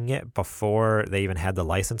started making it before they even had the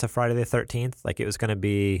license of Friday the 13th. It was going to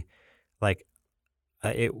be,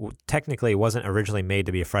 it technically wasn't originally made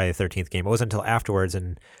to be a Friday the 13th game. It wasn't until afterwards,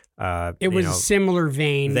 and it was a similar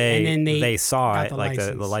vein, and then they saw it, the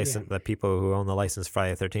license, the people who own the license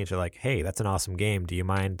Friday the 13th are like, hey, that's an awesome game. Do you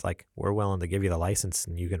mind, we're willing to give you the license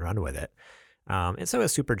and you can run with it. And so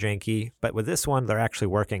it's super janky, but with this one, they're actually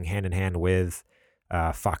working hand in hand with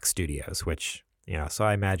Fox Studios, which, so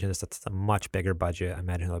I imagine that's a much bigger budget. I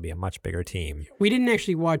imagine it'll be a much bigger team. We didn't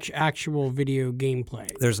actually watch actual video gameplay.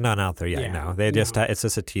 There's none out there yet, no. It's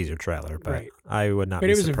just a teaser trailer, but right. I would not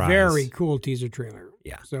be surprised. But it was a very cool teaser trailer.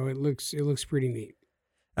 Yeah. So it looks pretty neat.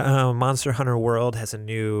 Monster Hunter World has a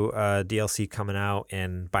new DLC coming out,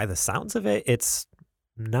 and by the sounds of it, it's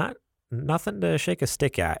nothing to shake a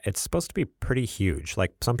stick at. It's supposed to be pretty huge.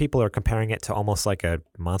 Some people are comparing it to almost like a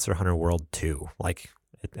Monster Hunter World 2.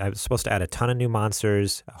 I was supposed to add a ton of new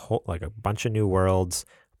monsters, a bunch of new worlds,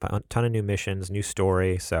 a ton of new missions, new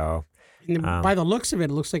story. So And by the looks of it,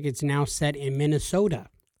 it looks like it's now set in Minnesota.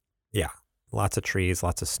 Yeah, lots of trees,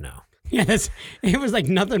 lots of snow. Yes, it was like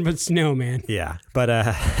nothing but snow, man. Yeah, but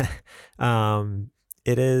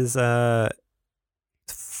it is $40.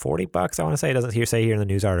 I want to say it doesn't say here in the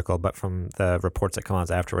news article, but from the reports that come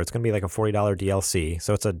out afterwards, it's going to be like a $40 DLC.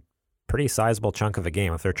 So it's a pretty sizable chunk of a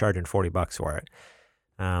game if they're charging $40 for it.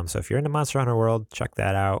 So if you're in the Monster Hunter world, check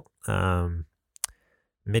that out.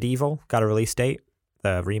 Medieval got a release date,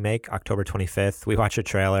 the remake, October 25th. We watched a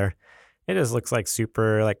trailer. It just looks like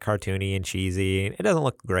super like cartoony and cheesy. It doesn't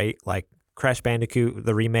look great. Like Crash Bandicoot,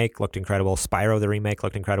 the remake, looked incredible. Spyro, the remake,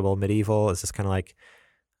 looked incredible. Medieval is just kind of like,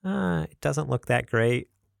 it doesn't look that great,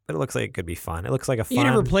 but it looks like it could be fun. It looks like a fun. You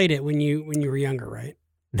never played it when you were younger, right?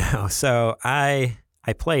 No. So I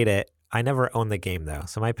played it. I never owned the game though.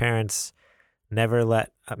 So my parents never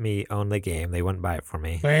let me own the game. They wouldn't buy it for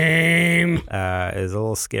me. Lame. It was a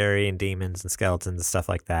little scary and demons and skeletons and stuff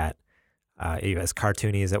like that. As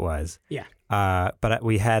cartoony as it was. Yeah. But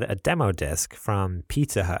we had a demo disc from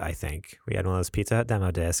Pizza Hut, I think. We had one of those Pizza Hut demo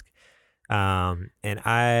discs. And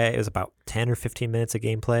it was about 10 or 15 minutes of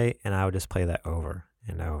gameplay, and I would just play that over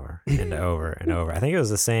and over and over and over. I think it was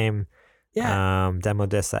the same demo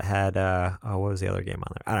disc that had, what was the other game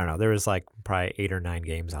on there? I don't know. There was like probably 8 or 9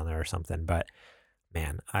 games on there or something. But,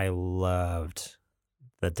 man, I loved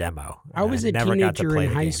the demo. I was a teenager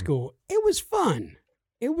in high school. It was fun.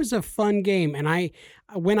 It was a fun game, and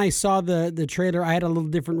when I saw the trailer, I had a little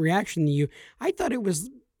different reaction than you. I thought it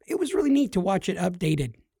was really neat to watch it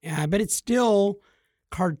updated, but it's still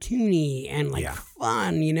cartoony and like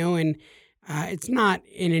fun, and it's not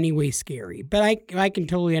in any way scary. But I can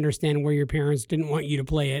totally understand where your parents didn't want you to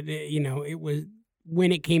play it. It was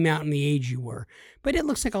when it came out and the age you were. But it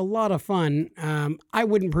looks like a lot of fun. I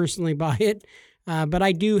wouldn't personally buy it, but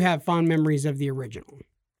I do have fond memories of the original.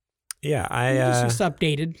 Yeah, just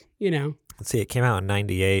updated, Let's see, it came out in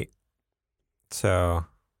 98. So,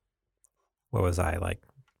 what was I, like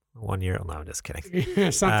 1 year? No, I'm just kidding.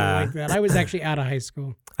 Something like that. I was actually out of high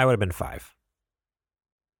school. I would have been 5.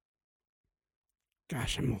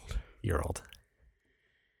 Gosh, I'm old. You're old.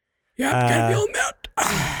 Yeah, gotta be old now.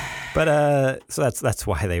 But so that's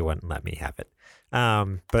why they wouldn't let me have it.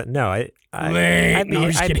 But no,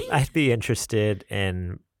 I'd be interested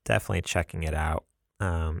in definitely checking it out.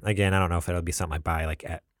 Again, I don't know if it'll be something I buy like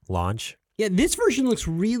at launch. Yeah, this version looks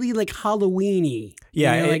really like Halloween-y.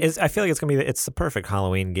 Yeah, I feel like it's gonna be it's the perfect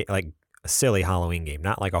Halloween game, like a silly Halloween game,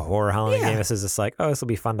 not like a horror Halloween game. This is just like, this will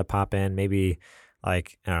be fun to pop in, maybe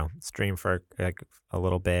like stream for like a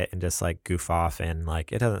little bit and just like goof off, and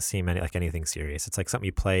like it doesn't seem like anything serious. It's like something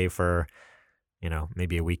you play for,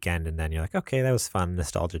 maybe a weekend, and then you're like, okay, that was fun,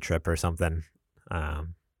 nostalgia trip or something.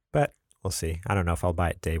 But we'll see. I don't know if I'll buy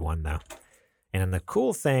it day one though. And the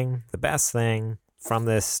cool thing, the best thing from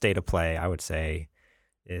this state of play, I would say,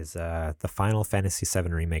 is the Final Fantasy VII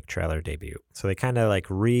Remake trailer debut. So they kind of like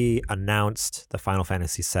re-announced the Final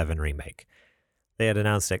Fantasy VII Remake. They had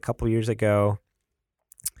announced it a couple years ago,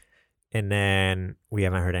 and then we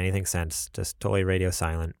haven't heard anything since, just totally radio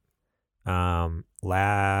silent.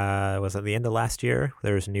 Was it the end of last year?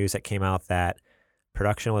 There was news that came out that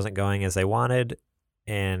production wasn't going as they wanted,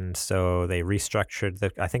 and so they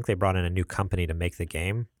restructured I think they brought in a new company to make the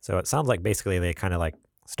game. So it sounds like basically they kind of like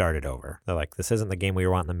started over. They're like, this isn't the game we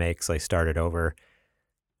were wanting to make, so they started over.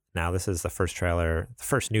 Now this is the first trailer, the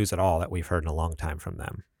first news at all that we've heard in a long time from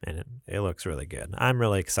them, and it looks really good. I'm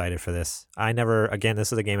really excited for this.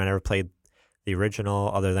 This is a game I never played the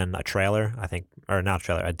original other than a trailer, I think, or not a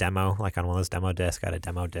trailer, a demo, like on one of those demo discs. I had a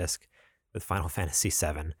demo disc with Final Fantasy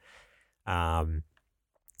VII.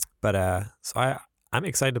 So I'm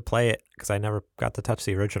excited to play it because I never got to touch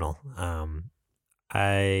the original.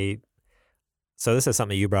 So this is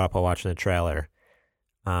something you brought up while watching the trailer,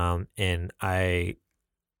 and I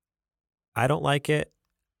don't like it.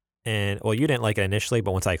 And well, you didn't like it initially,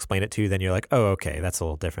 but once I explained it to you, then you're like, oh, okay, that's a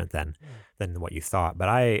little different than what you thought. But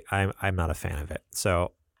I'm not a fan of it.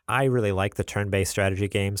 So I really like the turn-based strategy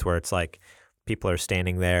games where it's like people are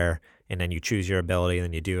standing there, and then you choose your ability, and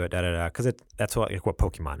then you do it, because that's what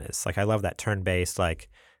Pokemon is. Like, I love that turn-based, like,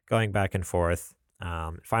 going back and forth.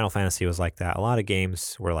 Final Fantasy was like that. A lot of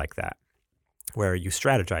games were like that, where you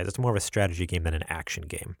strategize. It's more of a strategy game than an action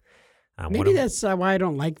game. Maybe that's why I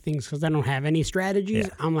don't like things, because I don't have any strategies.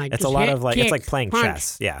 Yeah. I'm like, it's a lot of like, it's like playing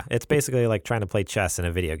chess. Yeah, it's basically like trying to play chess in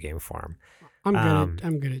a video game form.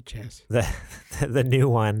 I'm good at chess. The new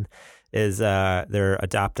one is they're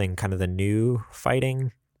adopting kind of the new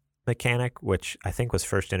fighting mechanic, which I think was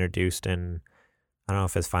first introduced in, I don't know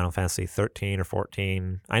if it's Final Fantasy 13 or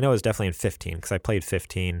 14. I know it was definitely in 15 because I played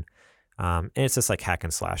 15 And it's just like hack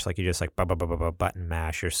and slash. Like you just like button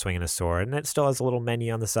mash. You're swinging a sword, and it still has a little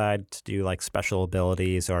menu on the side to do like special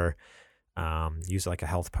abilities or use like a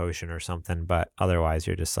health potion or something. But otherwise,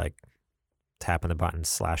 you're just like tapping the buttons,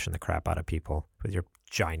 slashing the crap out of people with your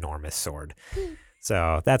ginormous sword.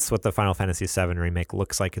 So that's what the Final Fantasy VII remake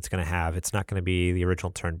looks like it's going to have. It's not going to be the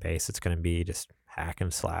original turn-based. It's going to be just hack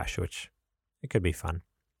and slash, which it could be fun.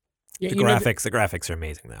 Yeah, the graphics are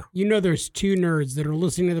amazing, though. You know, there's two nerds that are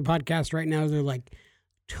listening to the podcast right now. They're like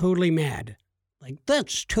totally mad. Like,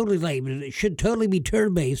 that's totally lame. It should totally be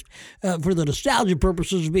turn-based for the nostalgia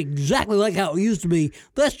purposes to be exactly like how it used to be.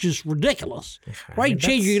 That's just ridiculous. Why are you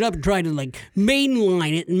changing it up and trying to, like,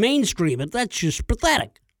 mainline it and mainstream it? That's just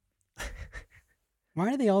pathetic. Why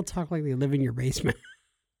do they all talk like they live in your basement?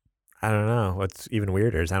 I don't know. What's even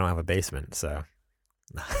weirder is I don't have a basement, so.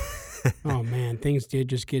 Oh, man. Things did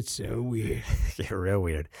just get so weird. Get real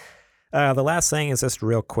weird. The last thing is just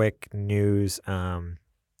real quick news.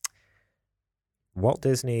 Walt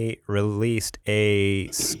Disney released a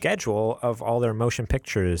schedule of all their motion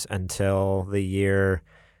pictures until the year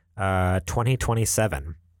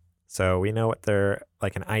 2027. So we know what they're,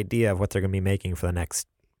 like an idea of what they're going to be making for the next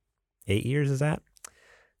 8 years, is that?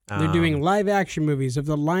 They're doing live action movies of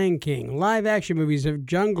The Lion King, live action movies of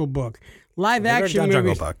Jungle Book, live action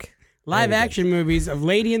movies. Live action movies of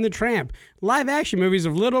Lady and the Tramp, live action movies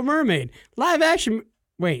of Little Mermaid, live action.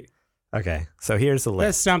 Wait. Okay, so here's the list.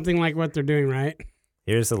 That's something like what they're doing, right?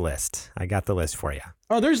 Here's the list. I got the list for you.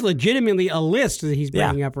 Oh, there's legitimately a list that he's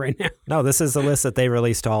bringing up right now. No, this is the list that they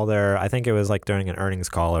released all their, I think it was like during an earnings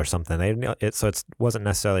call or something. So it wasn't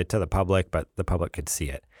necessarily to the public, but the public could see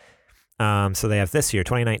it. So they have this year,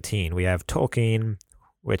 2019, we have Tolkien,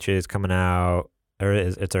 which is coming out, or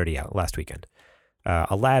it's already out last weekend.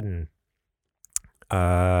 Aladdin,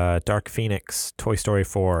 Dark Phoenix, Toy Story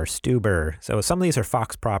 4, Stuber. So some of these are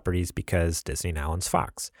Fox properties because Disney now owns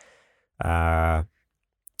Fox. The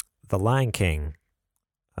Lion King,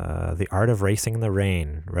 The Art of Racing in the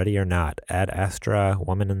Rain, Ready or Not, Ad Astra,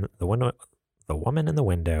 Woman in the Window, The Woman in the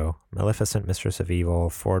Window, Maleficent, Mistress of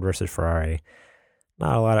Evil, Ford versus Ferrari.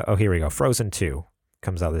 Not a lot of, here we go. Frozen 2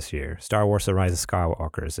 comes out this year. Star Wars The Rise of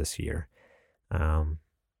Skywalker is this year.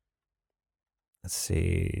 Let's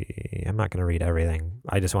see. I'm not going to read everything.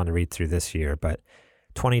 I just want to read through this year. But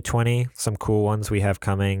 2020, some cool ones we have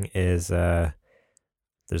coming is there's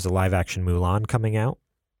a live action Mulan coming out.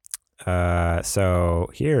 So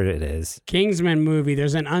here it is. Kingsman movie.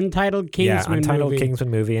 There's an untitled Kingsman movie. Yeah, untitled Kingsman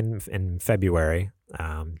movie in February.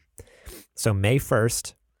 So May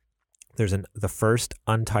 1st, there's the first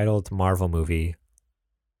untitled Marvel movie.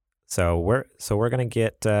 So we're gonna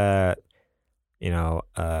get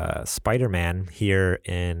Spider-Man here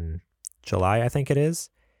in July, I think it is,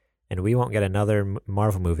 and we won't get another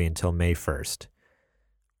Marvel movie until May 1st.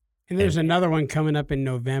 And there's another one coming up in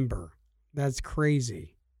November. That's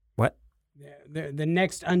crazy. What? The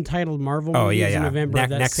next untitled Marvel movie is in November of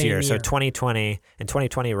that next same year. So 2020. In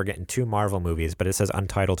 2020, we're getting 2 Marvel movies, but it says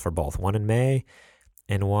untitled for both. One in May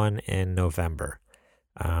and one in November.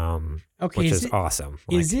 Which is awesome.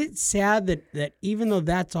 Is it sad that even though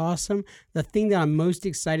that's awesome, the thing that I'm most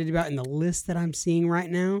excited about in the list that I'm seeing right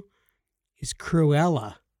now is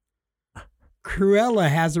Cruella. Cruella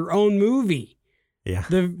has her own movie. Yeah.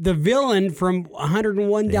 The villain from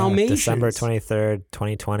 101 Dalmatians. December 23rd,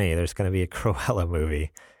 2020, there's going to be a Cruella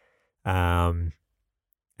movie.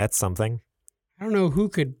 That's something. I don't know who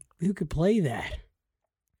could play that.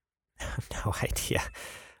 No idea.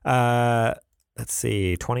 Let's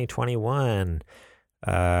see, 2021.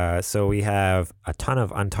 So we have a ton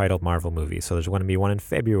of untitled Marvel movies. So there's going to be one in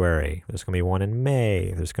February. There's going to be one in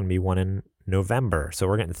May. There's going to be one in November. So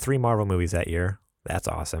we're getting 3 Marvel movies that year. That's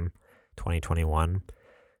awesome. 2021.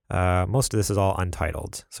 Most of this is all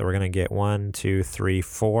untitled. So we're going to get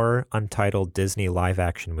 4 untitled Disney live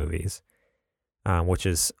action movies, which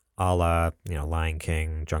is a la, Lion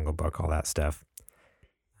King, Jungle Book, all that stuff.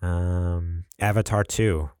 Avatar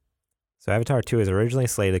 2. So Avatar 2 is originally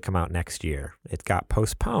slated to come out next year. It got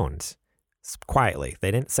postponed quietly.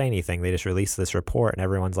 They didn't say anything. They just released this report, and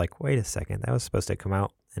everyone's like, wait a second, that was supposed to come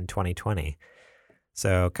out in 2020.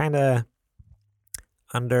 So kind of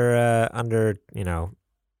under,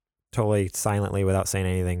 totally silently without saying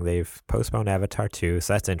anything, they've postponed Avatar 2,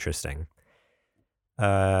 so that's interesting.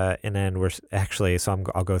 And then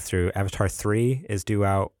I'll go through. Avatar 3 is due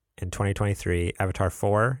out in 2023, Avatar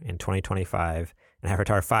 4 in 2025, and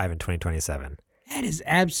Avatar 5 in 2027. That is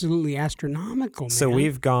absolutely astronomical, man. So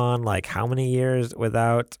we've gone like how many years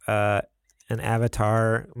without an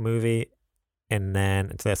Avatar movie? And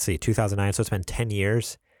then, let's see, 2009, so it's been 10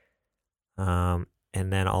 years. And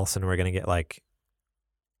then all of a sudden we're going to get like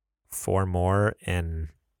 4 more in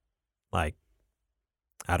like,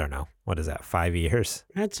 I don't know. What is that, 5 years?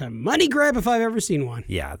 That's a money grab if I've ever seen one.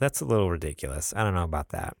 Yeah, that's a little ridiculous. I don't know about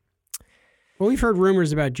that. Well, we've heard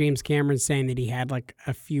rumors about James Cameron saying that he had like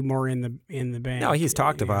a few more in the bank. No, he's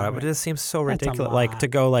talked about it, but it just seems so That's a ridiculous. Like lot. to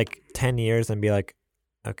go like 10 years and be like,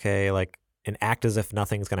 okay, like and act as if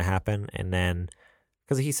nothing's going to happen. And then,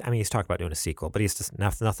 because he's talked about doing a sequel, but he's just,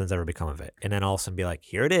 nothing's ever become of it. And then all of a sudden be like,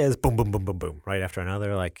 here it is, boom, boom, boom, boom, boom, right after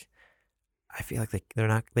another. Like, I feel like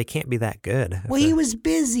they can't be that good. Well, he was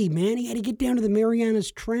busy, man. He had to get down to the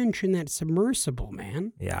Marianas Trench in that submersible,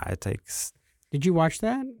 man. Yeah, it takes. Did you watch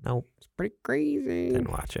that? Nope. It's pretty crazy.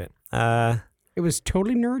 Didn't watch it. It was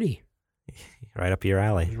totally nerdy. Right up your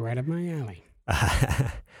alley. It was right up my alley.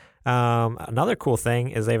 Another cool thing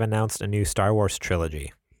is they've announced a new Star Wars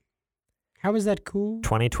trilogy. How is that cool?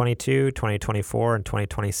 2022, 2024, and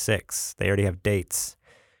 2026. They already have dates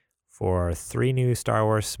for 3 new Star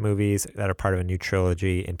Wars movies that are part of a new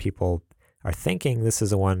trilogy, and people are thinking this is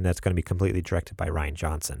the one that's going to be completely directed by Rian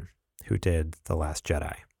Johnson, who did The Last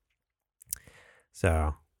Jedi.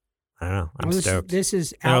 So, I don't know. I'm stoked. This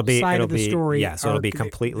is outside of the story. Yeah, so it'll be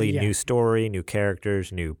completely new story, new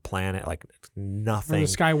characters, new planet, like nothing. From the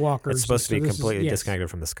Skywalkers. It's supposed to be completely disconnected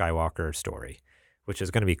from the Skywalker story, which is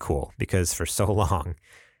going to be cool because for so long,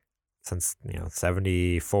 since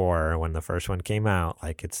 74 when the first one came out,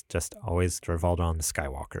 like it's just always revolved on the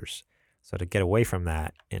Skywalkers. So to get away from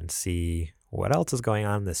that and see what else is going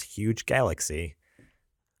on in this huge galaxy,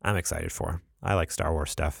 I'm excited for. I like Star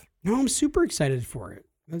Wars stuff. No, I'm super excited for it.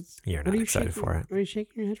 You're not excited for it. What are you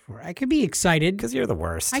shaking your head for? I could be excited. Because you're the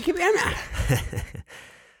worst. I'm not.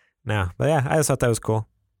 No, but yeah, I just thought that was cool.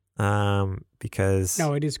 Because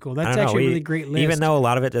no, it is cool. That's actually a really great list. Even though a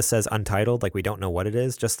lot of it just says untitled, like we don't know what it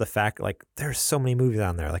is, just the fact like there's so many movies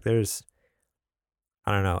on there. Like there's,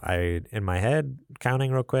 I don't know, in my head,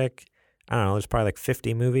 counting real quick, I don't know, there's probably like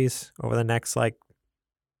 50 movies over the next like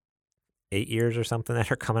 8 years or something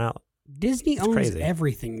that are coming out. Disney owns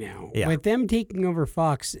everything now. Yeah. With them taking over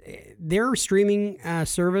Fox, their streaming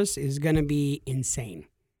service is going to be insane.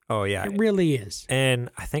 Oh, yeah. It really is. And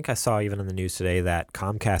I think I saw even in the news today that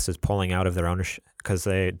Comcast is pulling out of their ownership because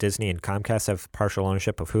Disney and Comcast have partial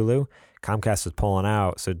ownership of Hulu. Comcast is pulling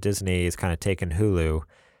out, so Disney is kind of taking Hulu.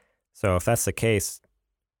 So if that's the case,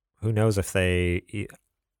 who knows if they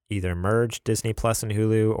either merge Disney Plus and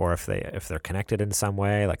Hulu or if they're connected in some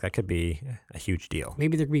way. Like that could be a huge deal.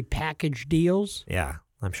 Maybe there could be package deals. Yeah.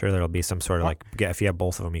 I'm sure there'll be some sort of like, if you have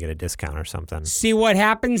both of them, you get a discount or something. See what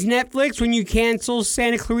happens, Netflix, when you cancel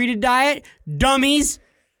Santa Clarita Diet? Dummies.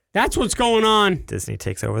 That's what's going on. Disney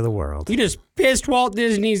takes over the world. You just pissed Walt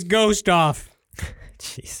Disney's ghost off.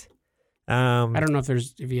 Jeez. I don't know if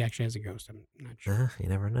he actually has a ghost. I'm not sure. You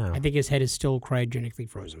never know. I think his head is still cryogenically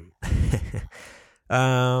frozen.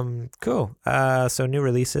 Cool. So new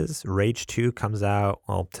releases. Rage 2 comes out,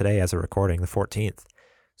 today as a recording, the 14th.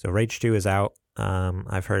 So Rage 2 is out.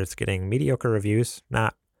 I've heard it's getting mediocre reviews.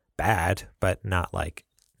 Not bad, but not like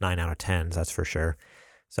 9 out of 10s, that's for sure.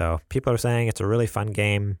 So people are saying it's a really fun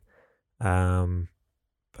game, but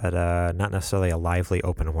not necessarily a lively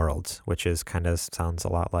open world, which is kind of sounds a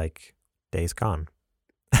lot like Days Gone.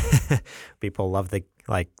 People love it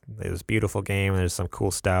was a beautiful game. There's some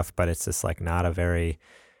cool stuff, but it's just like not a very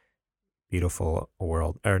beautiful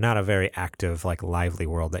world or not a very active, like lively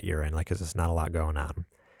world that you're in. Like, there's just not a lot going on.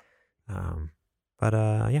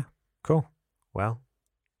 Yeah, cool. Well,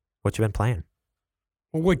 what you been playing?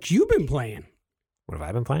 Well, what you been playing? What have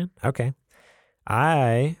I been playing? Okay.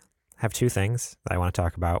 I have 2 things that I want to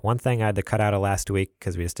talk about. One thing I had to cut out of last week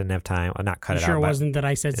because we just didn't have time. Well, not cut it out. Sure wasn't that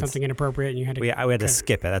I said something inappropriate and you had to... We had to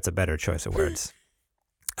skip it. That's a better choice of words.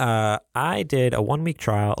 I did a 1-week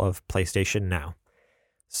trial of PlayStation Now.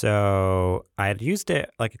 So I had used it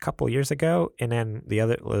like a couple years ago, and then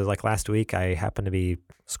like last week, I happened to be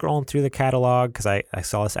scrolling through the catalog because I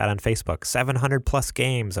saw this ad on Facebook, 700 plus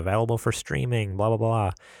games available for streaming, blah, blah, blah.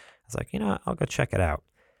 I was like, I'll go check it out.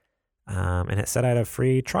 And it said I had a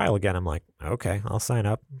free trial again. I'm like, okay, I'll sign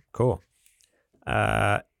up. Cool.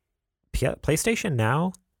 PlayStation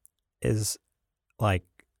Now is like,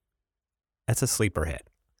 that's a sleeper hit.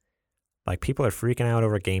 Like, people are freaking out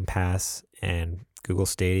over Game Pass and Google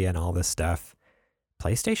Stadia and all this stuff.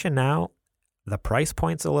 PlayStation Now, the price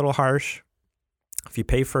point's a little harsh. If you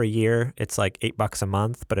pay for a year, it's like $8 a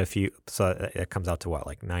month. But so it comes out to what,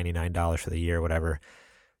 like $99 for the year, whatever.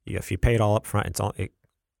 If you pay it all up front, it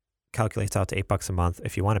calculates out to $8 a month.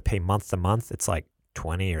 If you want to pay month to month, it's like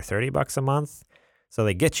 $20 or $30 a month. So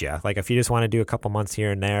they get you. Like, if you just want to do a couple months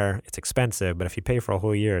here and there, it's expensive. But if you pay for a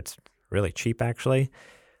whole year, it's really cheap, actually.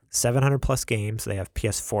 700 plus games. They have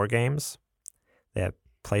PS4 games. They have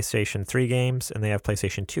PlayStation 3 games and they have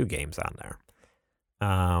PlayStation 2 games on there.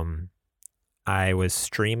 I was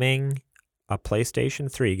streaming a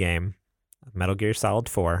PlayStation 3 game, Metal Gear Solid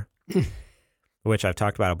 4, which I've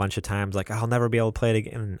talked about a bunch of times. Like, I'll never be able to play it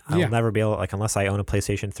again. I'll never be able, like, unless I own a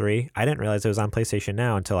PlayStation 3. I didn't realize it was on PlayStation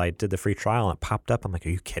Now until I did the free trial and it popped up. I'm like, are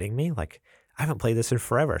you kidding me? Like, I haven't played this in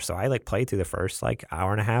forever. So I like played through the first like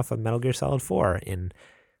hour and a half of Metal Gear Solid 4 and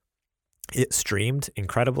it streamed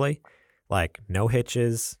incredibly, like no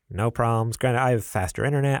hitches, no problems. Granted, I have faster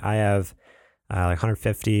internet. I have like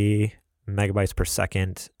 150 megabytes per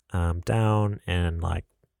second down and like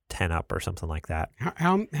 10 up or something like that.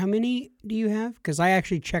 How many do you have? Because I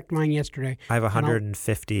actually checked mine yesterday. I have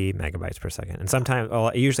 150 megabytes per second. And sometimes, well,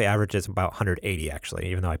 it usually averages about 180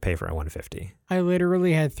 actually, even though I pay for a 150. I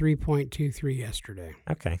literally had 3.23 yesterday.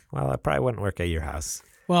 Okay. Well, it probably wouldn't work at your house.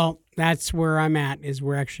 Well, that's where I'm at, is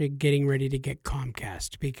we're actually getting ready to get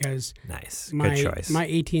Comcast because nice, good choice. My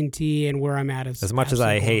AT&T and where I'm at is as much as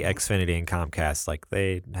I hate Xfinity and Comcast, like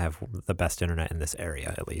they have the best internet in this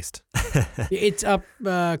area at least. It's up,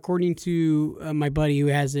 according to my buddy who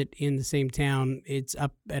has it in the same town. It's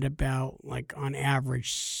up at about like on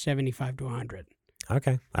average 75 to 100.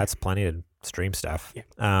 Okay, that's plenty to stream stuff.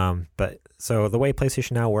 Yeah. But so the way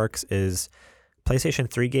PlayStation Now works is PlayStation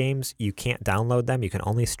 3 games, you can't download them. You can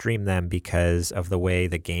only stream them because of the way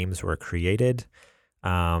the games were created.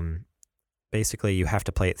 Basically, you have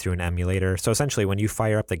to play it through an emulator. So essentially, when you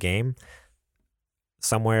fire up the game,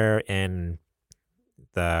 somewhere in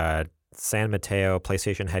the San Mateo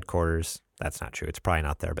PlayStation headquarters, that's not true. It's probably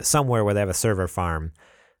not there, but somewhere where they have a server farm,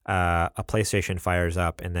 a PlayStation fires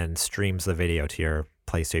up and then streams the video to your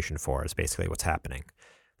PlayStation 4 is basically what's happening.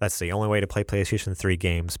 That's the only way to play PlayStation 3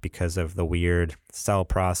 games because of the weird cell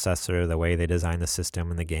processor, the way they design the system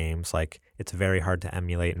in the games. Like, it's very hard to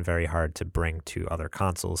emulate and very hard to bring to other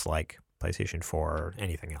consoles like PlayStation 4 or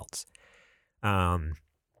anything else.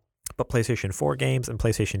 But PlayStation 4 games and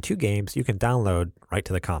PlayStation 2 games, you can download right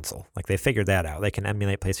to the console. Like, they figured that out. They can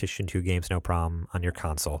emulate PlayStation 2 games no problem on your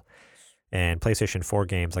console. And PlayStation 4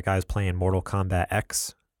 games, like I was playing Mortal Kombat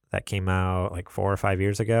X that came out like 4 or 5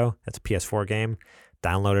 years ago. That's a PS4 game.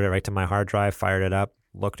 Downloaded it right to my hard drive, fired it up,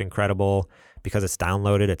 looked incredible. Because it's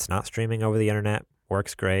downloaded, it's not streaming over the internet.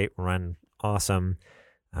 Works great, run awesome.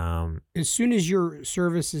 As soon as your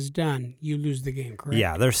service is done, you lose the game, correct?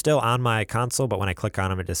 Yeah, they're still on my console, but when I click on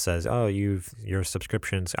them, it just says, oh, your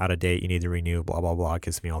subscription's out of date, you need to renew, blah, blah, blah. It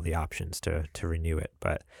gives me all the options to renew it.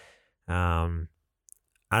 But I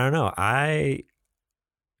don't know. I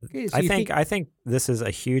think this is a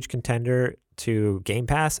huge contender to Game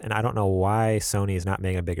Pass, and I don't know why Sony is not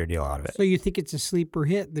making a bigger deal out of it. So you think it's a sleeper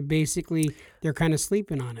hit? They're kind of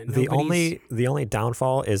sleeping on it. The only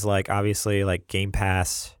downfall is like obviously like Game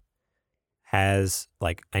Pass has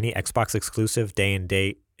like any Xbox exclusive day and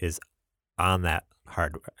date is on that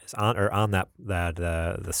hardware, is on that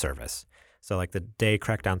the service. So like the day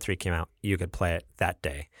Crackdown 3 came out, you could play it that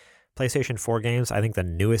day. PlayStation 4 games, I think the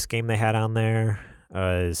newest game they had on there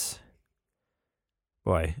was,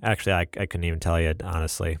 boy, actually I couldn't even tell you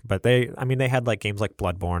honestly. But they had like games like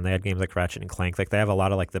Bloodborne, they had games like Ratchet and Clank. Like they have a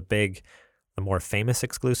lot of like the more famous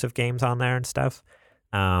exclusive games on there and stuff.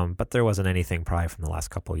 But there wasn't anything probably from the last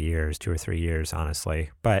couple of years, 2 or 3 years, honestly.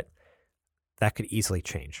 But that could easily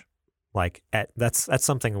change. Like that's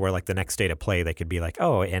something where like the next day to play, they could be like,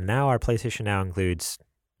 oh, and now our PlayStation Now includes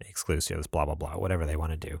exclusives, blah blah blah, whatever they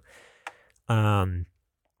want to do.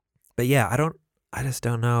 But yeah, I just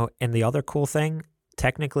don't know. And the other cool thing,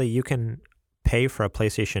 technically, you can pay for a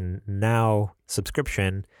PlayStation Now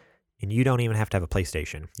subscription, and you don't even have to have a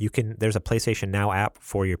PlayStation. There's a PlayStation Now app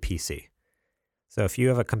for your PC. So if you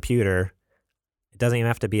have a computer, it doesn't even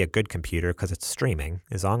have to be a good computer because it's streaming.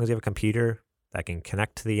 As long as you have a computer that can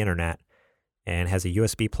connect to the internet and has a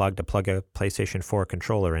USB plug to plug a PlayStation 4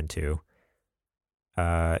 controller into,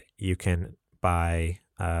 you can play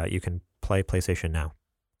PlayStation Now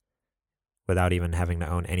without even having to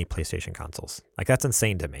own any PlayStation consoles. Like that's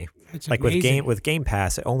insane to me. It's like amazing. with Game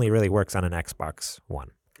Pass, it only really works on an Xbox One.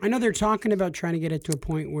 I know they're talking about trying to get it to a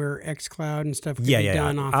point where xCloud and stuff can be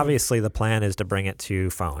done off. Obviously, the plan is to bring it to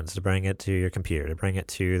phones, to bring it to your computer, to bring it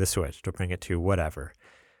to the Switch, to bring it to whatever.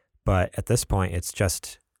 But at this point, it's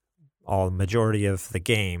just the majority of the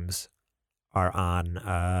games are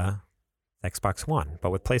on Xbox One. But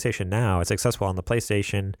with PlayStation Now, it's accessible on the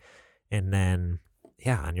PlayStation and then,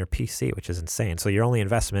 on your PC, which is insane. So your only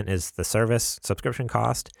investment is the service subscription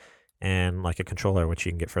cost and like a controller, which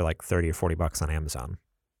you can get for like $30 or $40 on Amazon.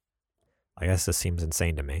 I guess this seems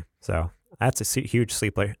insane to me. So that's a huge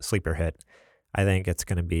sleeper hit. I think it's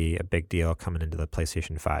going to be a big deal coming into the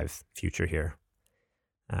PlayStation 5 future here.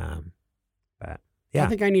 But Yeah. I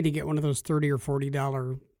think I need to get one of those $30 or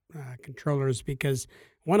 $40 controllers because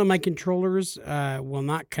one of my controllers will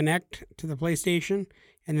not connect to the PlayStation,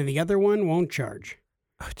 and then the other one won't charge.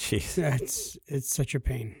 Oh, jeez. It's such a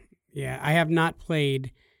pain. Yeah, I have not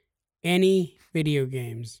played any video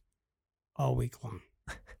games all week long.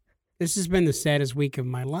 This has been the saddest week of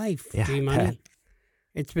my life, Yeah, G-Money.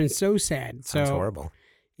 It's been so sad. Sounds horrible.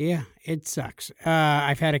 Yeah, it sucks.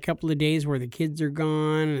 I've had a couple of days where the kids are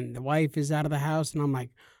gone and the wife is out of the house, and I'm like,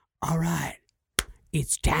 all right,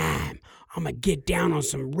 it's time. I'm going to get down on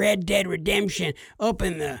some Red Dead Redemption up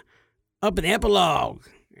in the epilogue.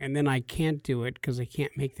 And then I can't do it because I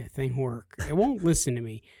can't make that thing work. It won't listen to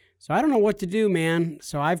me. So I don't know what to do, man.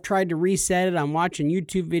 So I've tried to reset it. I'm watching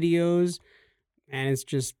YouTube videos, and it's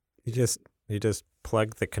just... You just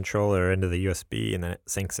plug the controller into the USB and then it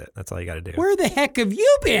syncs it. That's all you got to do. Where the heck have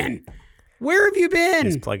you been? Where have you been?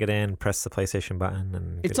 You just plug it in, press the PlayStation button,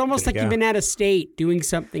 and it's almost like you've been out of state doing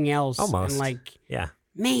something else. Almost. And yeah.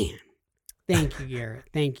 Man, thank you, Garrett.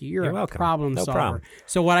 Thank you. You're welcome. Problem No solver. problem.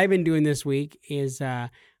 So what I've been doing this week is I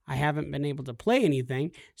haven't been able to play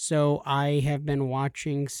anything, so I have been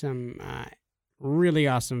watching some really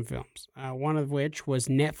awesome films. One of which was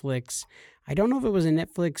Netflix. I don't know if it was a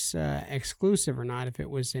Netflix exclusive or not, if it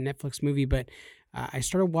was a Netflix movie, but I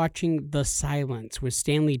started watching The Silence with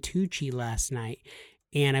Stanley Tucci last night,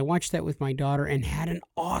 and I watched that with my daughter and had an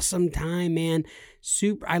awesome time, man.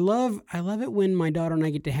 Super. I love it when my daughter and I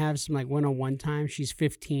get to have some like one-on-one time. She's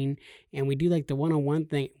 15, and we do like the one-on-one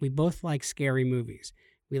thing. We both like scary movies.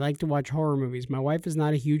 We like to watch horror movies. My wife is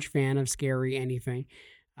not a huge fan of scary anything.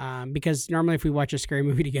 Because normally if we watch a scary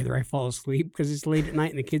movie together, I fall asleep because it's late at night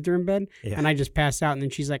and the kids are in bed. Yeah. And I just pass out. And then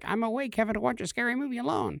she's like, I'm awake, having to watch a scary movie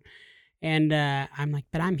alone. And I'm like,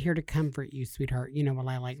 but I'm here to comfort you, sweetheart. You know, while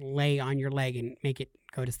I like lay on your leg and make it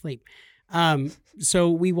go to sleep. So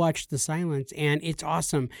we watched The Silence, and it's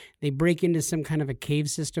awesome. They break into some kind of a cave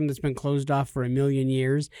system that's been closed off for 1,000,000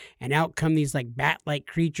 years. And out come these like bat-like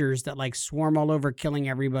creatures that like swarm all over, killing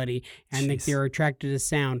everybody. And like, they're attracted to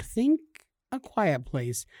sound. Think A Quiet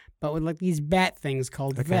Place, but with like these bat things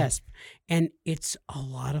called Vesp, and it's a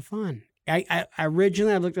lot of fun. I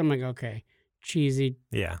originally looked at them like, okay, cheesy,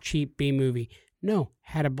 cheap B movie. No,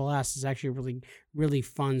 had a blast. It's actually a really, really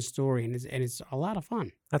fun story, and it's a lot of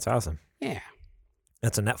fun. That's awesome. Yeah,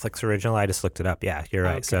 that's a Netflix original. I just looked it up. Yeah, you're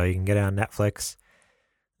right. Okay. So you can get it on Netflix.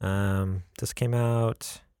 This came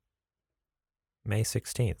out May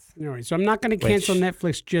 16th. All right, so I'm not going to cancel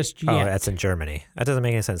Netflix just yet. Oh, that's in Germany. That doesn't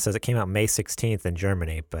make any sense. It says it came out May 16th in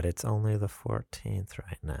Germany, but it's only the 14th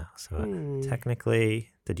right now. So technically,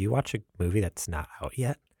 did you watch a movie that's not out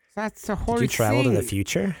yet? That's the whole thing. Did you travel to the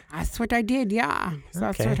future? That's what I did, yeah. So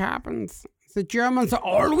that's what happens. The Germans are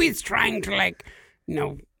always trying to like,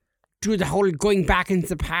 do the whole going back into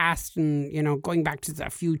the past and, going back to the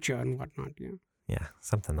future and whatnot. Yeah. Yeah,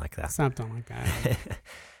 something like that. Something like that.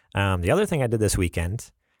 The other thing I did this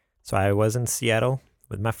weekend, so I was in Seattle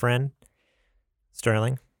with my friend,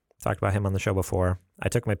 Sterling. Talked about him on the show before. I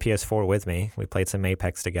took my PS4 with me. We played some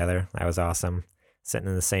Apex together. That was awesome. Sitting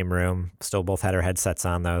in the same room. Still both had our headsets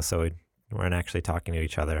on, though, so we weren't actually talking to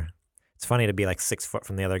each other. It's funny to be like 6 foot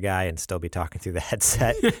from the other guy and still be talking through the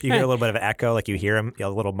headset. You hear a little bit of an echo, like you hear him a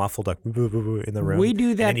little muffled like, in the room. We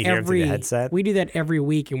do that We do that every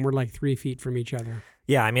week, and we're like 3 feet from each other.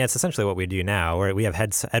 Yeah, I mean, it's essentially what we do now, where we have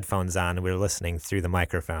headphones on and we're listening through the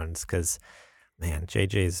microphones because, man,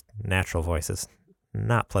 JJ's natural voice is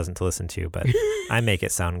not pleasant to listen to, but I make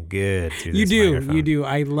it sound good through this microphone. You do.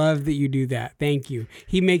 I love that you do that. Thank you.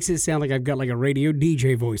 He makes it sound like I've got like a radio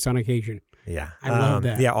DJ voice on occasion. Yeah. I love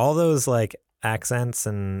that. Yeah, all those like accents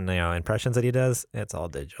and impressions that he does, it's all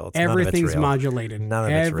digital. Everything's modulated. None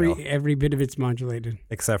of it's real. Every bit of it's modulated.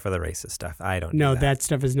 Except for the racist stuff. I don't know. No, that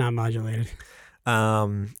stuff is not modulated.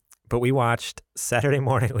 But we watched, Saturday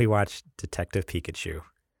morning, we watched Detective Pikachu.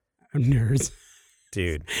 Nerds.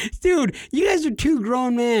 Dude, you guys are two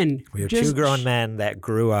grown men. We are two grown men that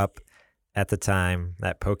grew up at the time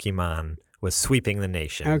that Pokemon was sweeping the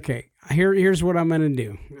nation. Okay, here's what I'm gonna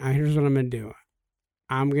do.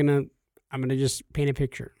 I'm gonna just paint a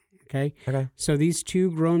picture. Okay. So these two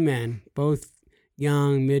grown men, both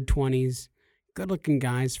young, mid-20s, good-looking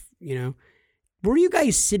guys. Were you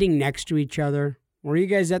guys sitting next to each other? Were you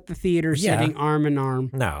guys at the theater sitting arm in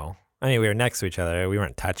arm? No, I mean we were next to each other. We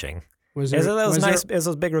weren't touching. It was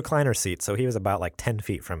those big recliner seats, so he was about like 10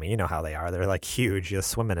 feet from me. You know how they are. They're like huge. You're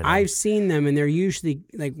swimming in them. I've seen them, and they're usually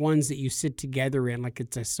like ones that you sit together in, like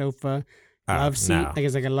it's a sofa love seat. No. Like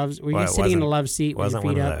it's like a love. Were you sitting in a love seat with your feet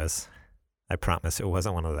up? Wasn't one of those. I promise it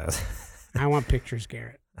wasn't one of those. I want pictures,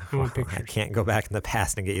 Garrett. I want I pictures. can't go back in the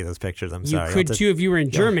past and get you those pictures. I'm You sorry. could too if you were in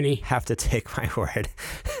Germany. Have to take my word.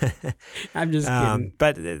 I'm just kidding.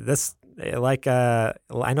 But this,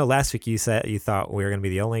 I know last week you said you thought we were going to be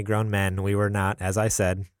the only grown men. We were not. As I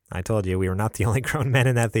said, I told you we were not the only grown men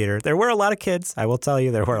in that theater. There were a lot of kids. I will tell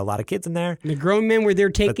you, there were a lot of kids in there. The grown men were there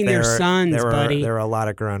taking their sons, buddy. There were a lot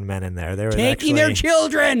of grown men in there. There was taking their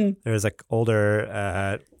children. There was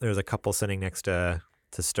there was a couple sitting next to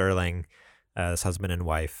Sterling, this husband and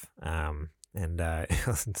wife. And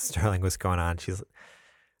Sterling was going on. She's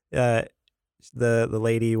the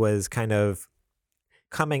lady was kind of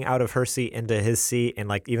coming out of her seat into his seat, and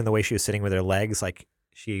like even the way she was sitting with her legs, like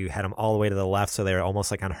she had them all the way to the left, so they were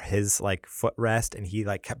almost like on his like footrest, and he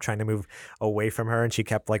like kept trying to move away from her, and she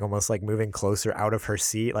kept like almost like moving closer out of her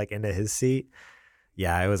seat, like into his seat.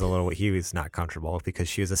 Yeah, it was a little. He was not comfortable because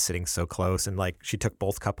she was just sitting so close, and like she took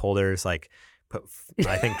both cup holders, like put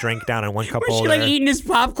I think drink down in one cup holder. Was she like eating his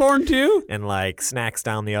popcorn too? And like snacks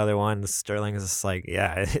down the other one. Sterling was just like,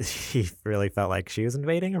 yeah, he really felt like she was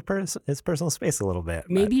invading his personal space a little bit.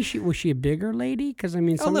 Maybe was she a bigger lady? Because I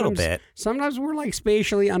mean, a little bit. Sometimes we're like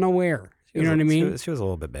spatially unaware. You know what I mean? She was a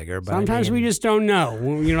little bit bigger. But sometimes we just don't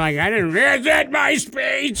know. You're like, that's my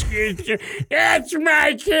space. That's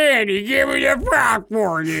my candy. Give me the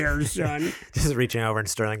popcorn here, son. Just reaching over in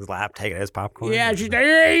Sterling's lap, taking his popcorn. Yeah, she's like,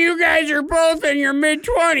 hey, you guys are both in your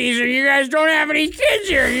mid-20s and you guys don't have any kids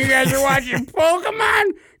here. You guys are watching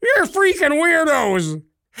Pokemon? You're freaking weirdos.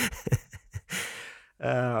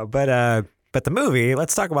 But the movie,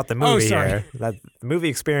 let's talk about the movie here. The movie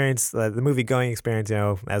experience, the movie going experience,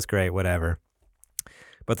 that's great, whatever.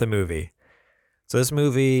 But the movie. So this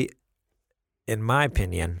movie, in my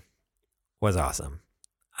opinion, was awesome.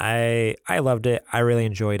 I loved it. I really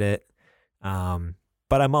enjoyed it. But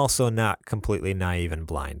I'm also not completely naive and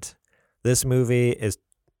blind. This movie is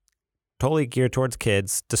totally geared towards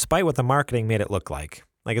kids, despite what the marketing made it look like.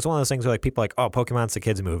 Like, it's one of those things where, like, people are like, oh, Pokemon's a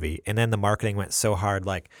kid's movie. And then the marketing went so hard,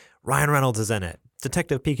 like, Ryan Reynolds is in it.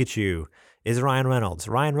 Detective Pikachu is Ryan Reynolds.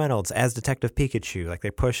 Ryan Reynolds as Detective Pikachu. Like,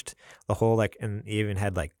 they pushed the whole, like, and even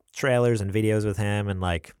had, like, trailers and videos with him and,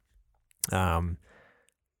 like,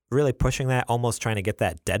 really pushing that, almost trying to get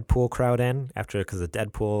that Deadpool crowd in because of the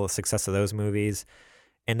Deadpool success of those movies.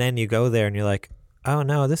 And then you go there and you're like, oh,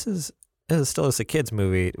 no, this is still just a kid's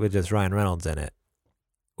movie with just Ryan Reynolds in it.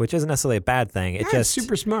 Which isn't necessarily a bad thing. It just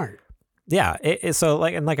super smart. Yeah. So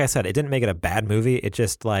like I said, it didn't make it a bad movie. It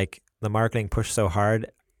just like the marketing pushed so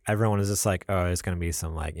hard. Everyone was just like, oh, it's going to be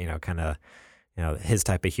some like, kind of, his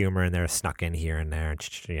type of humor in there snuck in here and there,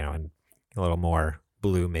 and a little more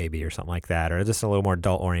blue maybe or something like that. Or just a little more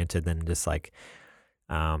adult oriented than just like,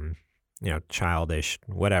 childish,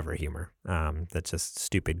 whatever humor. That's just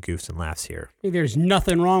stupid goofs and laughs here. There's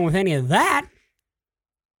nothing wrong with any of that.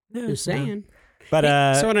 Just saying. No. But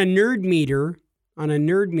so on a nerd meter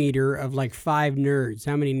of like 5 nerds,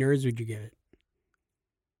 how many nerds would you give it?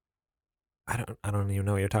 I don't even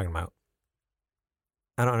know what you're talking about.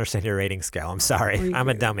 I don't understand your rating scale. I'm sorry. I'm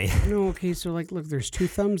a dummy. No, okay, so like look, there's 2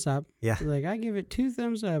 thumbs up. Yeah. Like I give it 2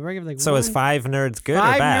 thumbs up. I give it like So 1. is 5 nerds good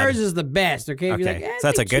 5 or bad? 5 nerds is the best, okay? Okay. Like, so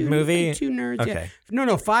that's a good movie? Like 2 nerds, okay. Yeah.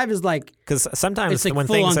 No, 5 is like... Because sometimes it's like when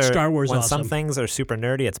full-on things are Star Wars when awesome. some things are super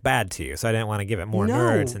nerdy, it's bad to you. So I didn't want to give it more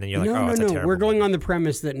nerds, and then you're like, it's a terrible We're going movie. on the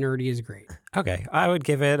premise that nerdy is great. Okay. I would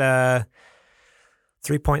give it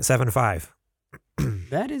 3.75.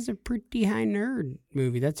 That is a pretty high nerd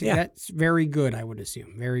movie. That's very good, I would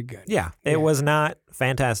assume. Very good. Yeah. It was not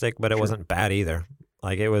fantastic, but it wasn't bad either.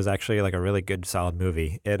 Like, it was actually like a really good, solid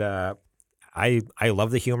movie. It I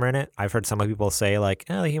love the humor in it. I've heard some people say like,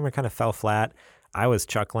 the humor kind of fell flat. I was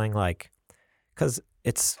chuckling like, because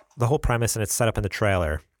it's the whole premise and it's set up in the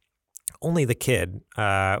trailer. Only the kid,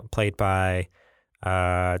 played by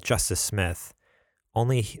Justice Smith,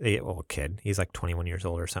 kid. He's like 21 years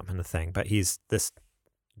old or something in the thing, but he's this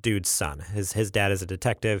dude's son. His dad is a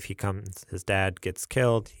detective. His dad gets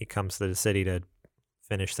killed. He comes to the city to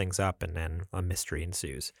finish things up, and then a mystery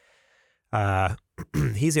ensues.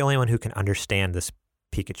 He's the only one who can understand this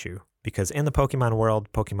Pikachu, because in the Pokemon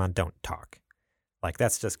world, Pokemon don't talk. Like,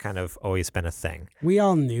 that's just kind of always been a thing. We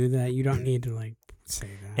all knew that. You don't need to like say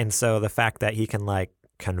that. And so the fact that he can like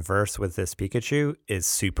converse with this Pikachu is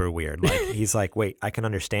super weird. Like, he's like, wait, I can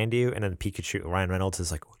understand you. And then Ryan Reynolds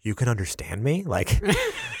is like, you can understand me? Like,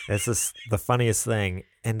 it's just the funniest thing.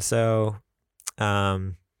 And so, I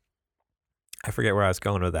forget where I was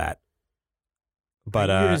going with that. But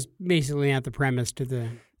you're just basically at the premise to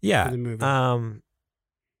the movie.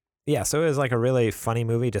 Yeah, so it was like a really funny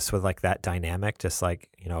movie, just with like that dynamic, just like,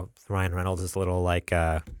 Ryan Reynolds is a little like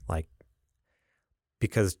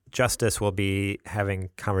because Justice will be having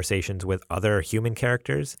conversations with other human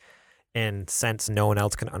characters, and since no one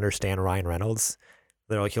else can understand Ryan Reynolds,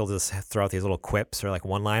 he'll just throw out these little quips or like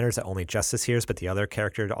one-liners that only Justice hears, but the other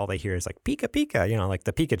character, all they hear is like Pika Pika, like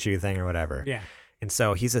the Pikachu thing or whatever. Yeah. And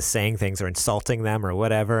so he's just saying things or insulting them or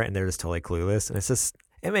whatever, and they're just totally clueless. And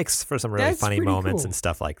it makes for some really funny moments and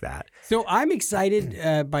stuff like that. So I'm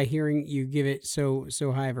excited by hearing you give it so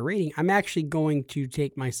high of a rating. I'm actually going to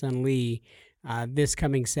take my son Lee this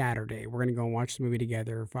coming Saturday. We're going to go and watch the movie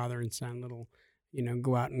together, father and son, little,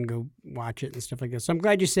 go out and go watch it and stuff like that. So I'm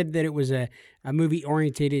glad you said that it was a movie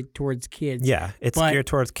orientated towards kids. Yeah, it's geared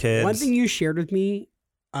towards kids. One thing you shared with me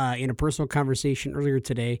in a personal conversation earlier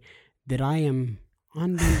today, that I am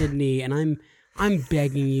on bended knee, and I'm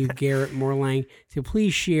begging you, Garrett Morlang, to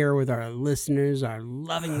please share with our listeners, our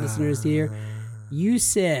loving listeners here. You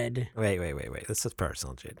said... Wait. This is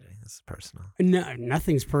personal, JJ. This is personal. No,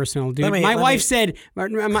 nothing's personal, dude. My wife said...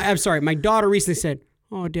 I'm sorry. My daughter recently said,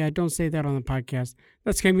 "Oh, Dad, don't say that on the podcast."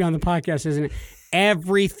 That's going to be on the podcast, isn't it?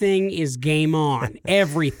 Everything is game on.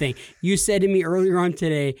 Everything. You said to me earlier on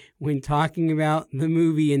today, when talking about the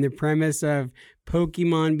movie and the premise of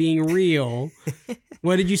Pokemon being real,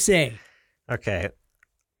 what did you say? Okay.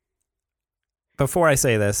 Before I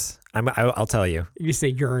say this, I'll tell you. You say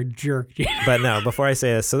you're a jerk. But no, before I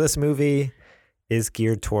say this, so this movie is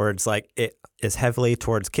geared towards, it is heavily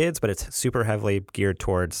towards kids, but it's super heavily geared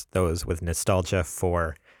towards those with nostalgia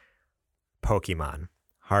for Pokemon.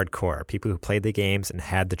 Hardcore. People who played the games and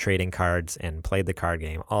had the trading cards and played the card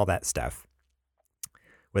game, all that stuff.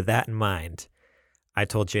 With that in mind, I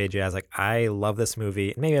told JJ, I was like, I love this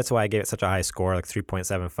movie. Maybe that's why I gave it such a high score, like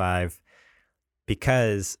 3.75,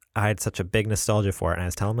 because I had such a big nostalgia for it. And I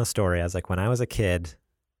was telling him a story. I was like, when I was a kid,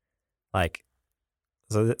 I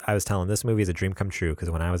was telling him this movie is a dream come true, because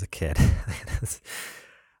when I was a kid,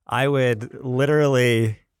 I would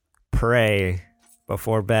literally pray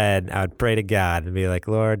before bed. I would pray to God and be like,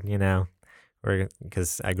 Lord,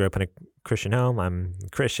 because I grew up in a Christian home. I'm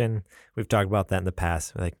Christian. We've talked about that in the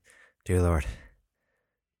past. We're like, dear Lord,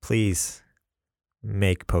 please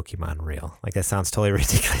make Pokemon real. Like, that sounds totally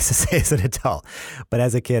ridiculous to say as an adult, but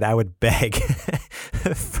as a kid, I would beg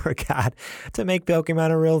for God to make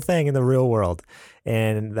Pokemon a real thing in the real world,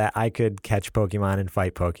 and that I could catch Pokemon and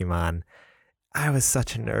fight Pokemon. I was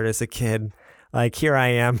such a nerd as a kid. Like, here I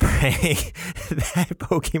am praying that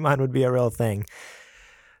Pokemon would be a real thing.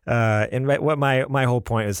 And what my whole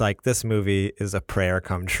point is, like, this movie is a prayer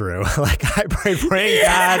come true. Like, I praying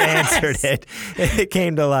God answered it. It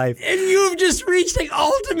came to life. And you've just reached like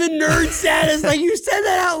ultimate nerd status. Like, you said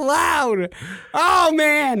that out loud. Oh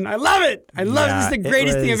man, I love it. I love it. This is the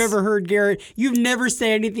greatest thing I've ever heard, Garrett. You've never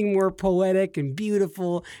said anything more poetic and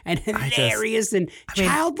beautiful and hilarious and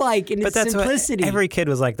childlike in its simplicity. Every kid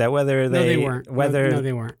was like that. Whether they weren't. No,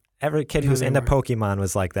 they weren't. Every kid who's into Pokemon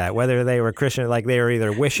was like that. Whether they were Christian, like, they were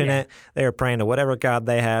either wishing it, they were praying to whatever god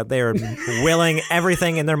they had, they were willing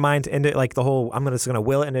everything in their mind into, like, the whole, I'm just going to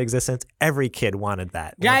will it into existence. Every kid wanted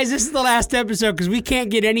that. Guys, this is the last episode because we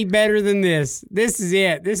can't get any better than this. This is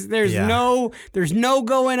it. There's no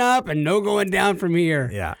going up and no going down from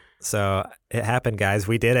here. Yeah. So it happened, guys.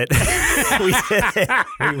 We did it. We did it.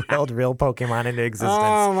 We willed real Pokemon into existence.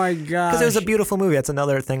 Oh my god! Because it was a beautiful movie. That's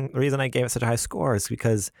another thing. The reason I gave it such a high score is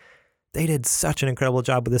because they did such an incredible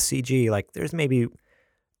job with the CG. Like, there's maybe,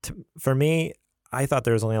 for me, I thought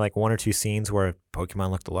there was only like one or two scenes where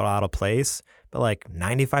Pokemon looked a little out of place, but like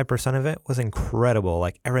 95% of it was incredible.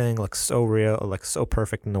 Like, everything looks so real, it looks so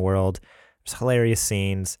perfect in the world. There's hilarious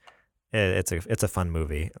scenes. It's a fun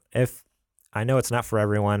movie. I know it's not for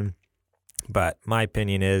everyone, but my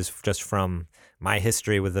opinion is, just from my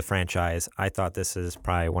history with the franchise, I thought this is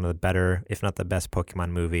probably one of the better, if not the best, Pokemon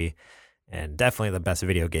movie, and definitely the best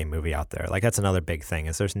video game movie out there. Like, that's another big thing,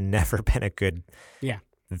 is there's never been a good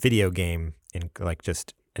video game, in like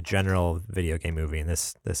just a general video game movie, and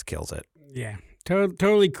this kills it. Yeah.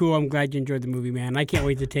 Totally cool. I'm glad you enjoyed the movie, man. I can't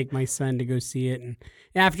wait to take my son to go see it, and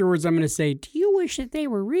afterwards I'm going to say, do you wish that they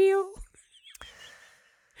were real?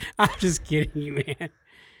 I'm just kidding you, man.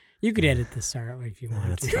 You could edit this out if you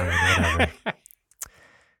want to. That's fine, whatever.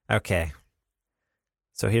 Okay.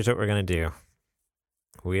 So here's what we're going to do.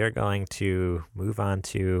 We are going to move on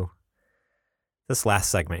to this last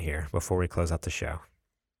segment here before we close out the show.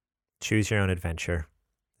 Choose your own adventure.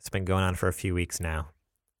 It's been going on for a few weeks now.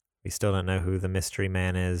 We still don't know who the mystery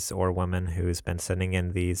man is or woman who's been sending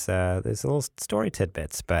in these little story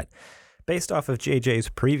tidbits, but based off of JJ's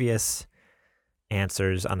previous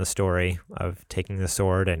answers on the story of taking the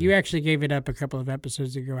sword, and you actually gave it up a couple of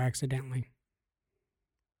episodes ago accidentally.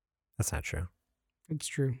 That's not true. It's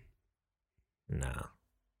true. No.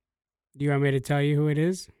 Do you want me to tell you who it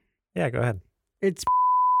is? Yeah, go ahead. It's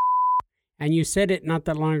and you said it not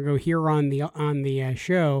that long ago here on the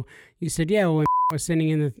show. You said, yeah, when was sending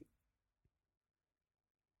in the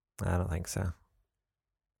I don't think so.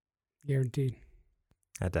 guaranteed.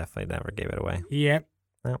 I definitely never gave it away. Yep.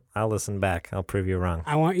 No, I'll listen back. I'll prove you wrong.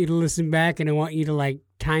 I want you to listen back, and I want you to like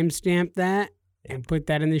timestamp that and put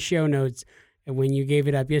that in the show notes. And when you gave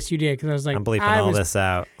it up, yes, you did, because I was like, I'm bleeping all this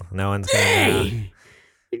out. No one's gonna know.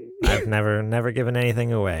 I've never given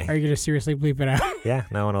anything away. Are you gonna seriously bleep it out? Yeah,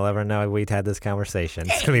 no one will ever know we'd had this conversation.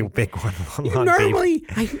 It's gonna be a big one. You normally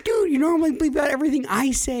bleep out everything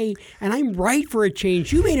I say, and I'm right for a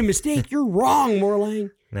change. You made a mistake. You're wrong,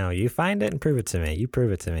 Morlang. No, you find it and prove it to me. You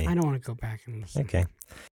prove it to me. I don't want to go back and listen. Okay.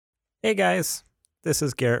 Hey guys, this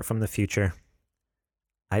is Garrett from the future.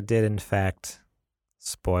 I did in fact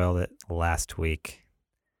spoil it last week.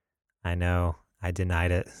 I know I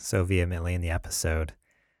denied it so vehemently in the episode,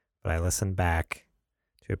 but I listened back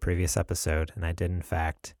to a previous episode and I did in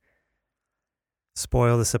fact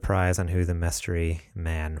spoil the surprise on who the mystery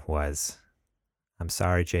man was. I'm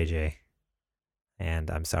sorry, JJ. And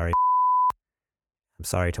I'm sorry. I'm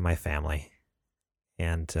sorry to my family.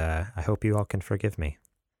 And I hope you all can forgive me.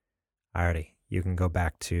 Alrighty, you can go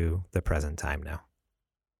back to the present time now.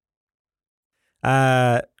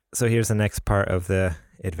 So here's the next part of the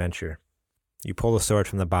adventure. You pull the sword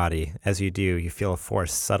from the body. As you do, you feel a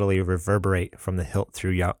force subtly reverberate from the hilt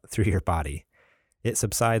through your body. It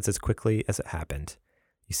subsides as quickly as it happened.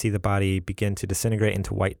 You see the body begin to disintegrate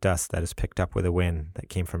into white dust that is picked up with a wind that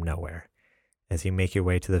came from nowhere. As you make your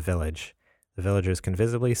way to the village, the villagers can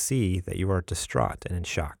visibly see that you are distraught and in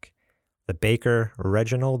shock. The baker,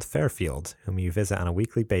 Reginald Fairfield, whom you visit on a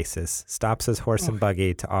weekly basis, stops his horse and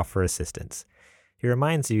buggy to offer assistance. He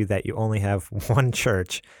reminds you that you only have one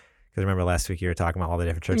church, because remember last week you were talking about all the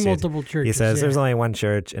different churches. Multiple churches. He says there's only one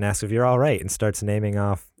church and asks if you're all right and starts naming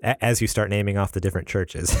off, as you start naming off the different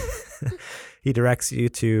churches. He directs you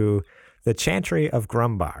to the Chantry of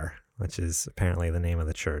Grumbar, which is apparently the name of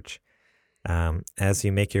the church. As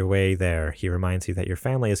you make your way there, he reminds you that your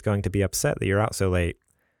family is going to be upset that you're out so late.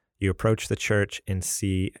 You approach the church and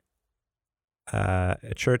see a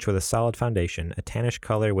church with a solid foundation, a tannish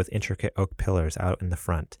color with intricate oak pillars out in the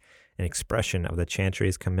front, an expression of the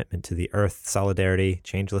chantry's commitment to the earth, solidarity,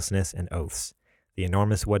 changelessness, and oaths. The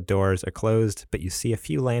enormous wood doors are closed, but you see a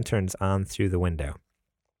few lanterns on through the window.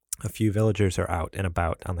 A few villagers are out and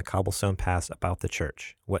about on the cobblestone paths about the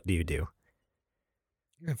church. What do you do?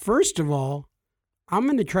 First of all, I'm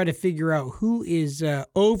going to try to figure out who is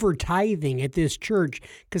over tithing at this church,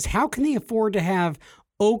 because how can they afford to have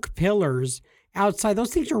oak pillars outside?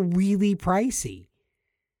 Those things are really pricey.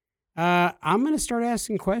 I'm going to start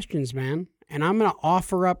asking questions, man. And I'm going to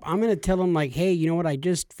offer up, I'm going to tell them like, hey, you know what? I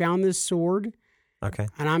just found this sword. Okay.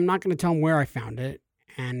 And I'm not going to tell them where I found it.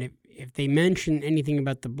 And if they mention anything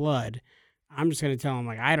about the blood, I'm just going to tell them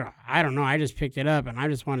like, I don't know. I just picked it up and I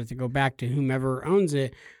just wanted to go back to whomever owns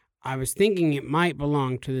it. I was thinking it might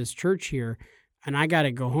belong to this church here, and I got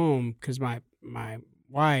to go home because my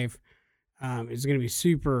wife is going to be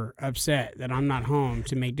super upset that I'm not home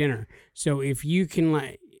to make dinner. So if you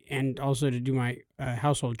can and also to do my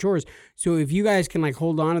household chores. So if you guys can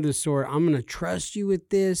hold on to this sword, I'm going to trust you with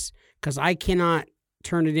this because I cannot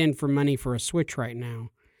turn it in for money for a Switch right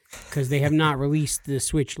now because they have not released the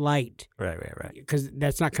Switch Lite. Right. Because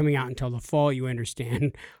that's not coming out until the fall, you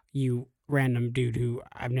understand, you random dude who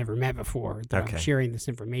I've never met before that I'm sharing this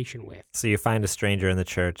information with. So you find a stranger in the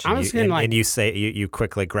church and you say you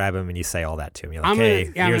quickly grab him and you say all that to him. You're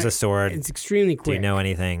like, here's a sword. It's extremely quick. Do you know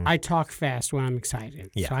anything? I talk fast when I'm excited.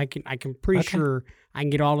 Yeah. So I can pretty sure I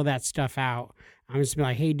can get all of that stuff out. I'm just gonna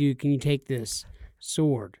be like, hey dude, can you take this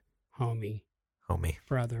sword, homie,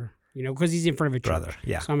 brother? Because he's in front of a church. Brother,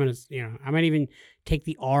 yeah. So I'm gonna, I might even take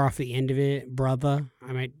the R off the end of it, brother.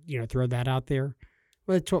 I might, throw that out there.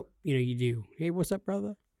 Well, that's what, you do. Hey, what's up,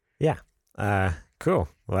 brother? Yeah. Cool.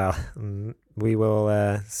 Well, we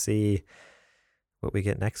will see what we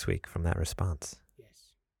get next week from that response.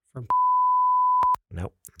 Yes. From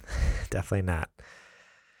Nope. Definitely not.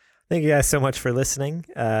 Thank you guys so much for listening.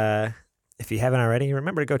 If you haven't already,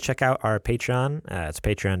 remember to go check out our Patreon. It's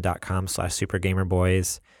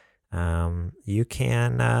patreon.com/supergamerboys. You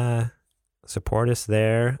can support us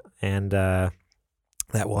there, and that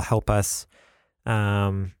will help us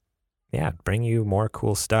bring you more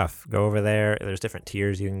cool stuff. Go over there. There's different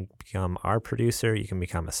tiers. You can become our producer. You can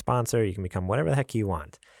become a sponsor. You can become whatever the heck you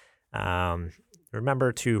want.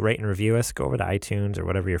 Remember to rate and review us. Go over to iTunes or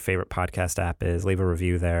whatever your favorite podcast app is. Leave a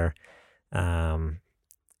review there. And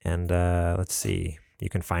let's see. You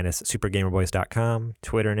can find us at supergamerboys.com,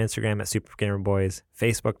 Twitter and Instagram at supergamerboys,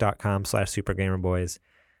 facebook.com/supergamerboys.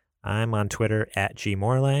 I'm on Twitter at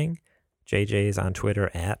gmorlang. JJ's on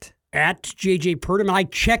Twitter at JJ Purdom. I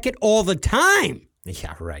check it all the time.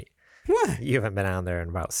 Yeah, right. What? You haven't been on there in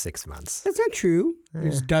about 6 months. That's not true.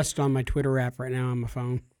 There's dust on my Twitter app right now on my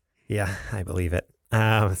phone. Yeah, I believe it.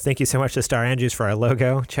 Thank you so much to Star Andrews for our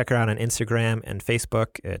logo. Check her out on Instagram and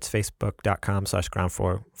Facebook. It's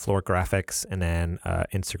facebook.com/groundfloorgraphics and then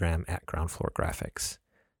Instagram at groundfloorgraphics.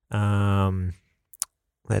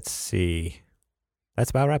 Let's see.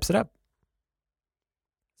 That's about wraps it up.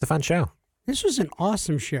 It's a fun show. This was an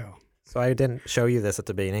awesome show. So I didn't show you this at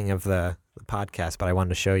the beginning of the podcast, but I wanted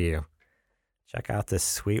to show you. Check out this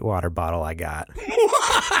sweet water bottle I got.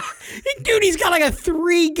 Dude, he's got like a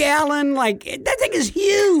 3-gallon, that thing is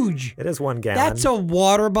huge. It is 1 gallon. That's a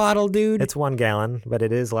water bottle, dude. It's 1 gallon, but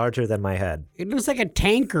it is larger than my head. It looks like a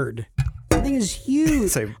tankard. That thing is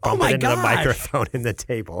huge. So oh my it into gosh. the microphone in the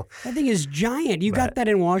table. That thing is giant. You got that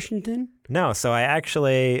in Washington? No, so I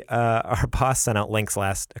actually, our boss sent out links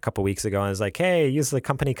a couple weeks ago and was like, hey, use the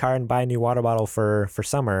company card and buy a new water bottle for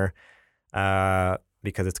summer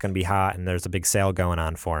because it's going to be hot and there's a big sale going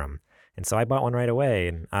on for them. And so I bought one right away.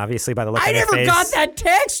 And obviously by the look on your face. I never got that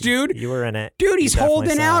text, dude. You were in it. Dude, he's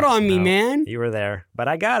holding out on me, man. You were there. But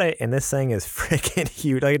I got it, and this thing is freaking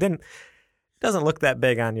huge. Like, it doesn't look that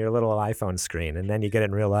big on your little iPhone screen. And then you get it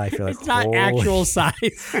in real life. You're like, it's not actual size.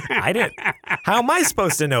 How am I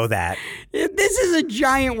supposed to know that? This is a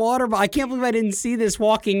giant water bottle. I can't believe I didn't see this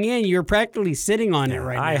walking in. You're practically sitting on it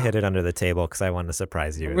right now. I hid it under the table because I wanted to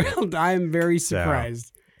surprise you. Well, I'm very surprised.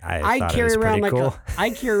 So, I carry around I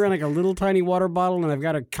carry around like a little tiny water bottle, and I've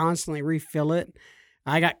got to constantly refill it.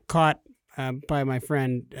 I got caught by my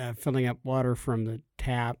friend filling up water from the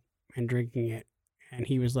tap and drinking it, and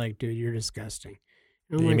he was like, "Dude, you're disgusting."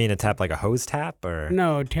 You mean a tap like a hose tap, or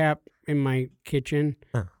no tap in my kitchen?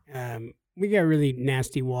 Huh. We got really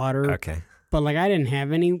nasty water. Okay, but I didn't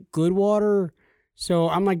have any good water. So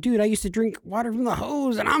I'm like, dude, I used to drink water from the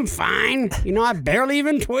hose, and I'm fine. I barely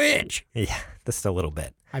even Twitch. Yeah, just a little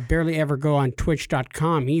bit. I barely ever go on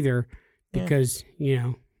Twitch.com either because,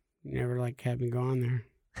 you never had me go on there.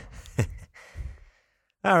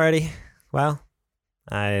 Alrighty. Well,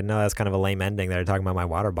 I know that's kind of a lame ending there talking about my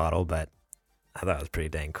water bottle, but I thought it was pretty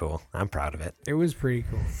dang cool. I'm proud of it. It was pretty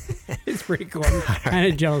cool. It's pretty cool. I'm kind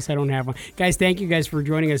of jealous I don't have one. Guys, thank you guys for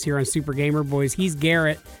joining us here on Super Gamer Boys. He's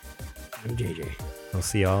Garrett. I'm JJ. We'll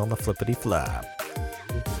see y'all on the flippity flop.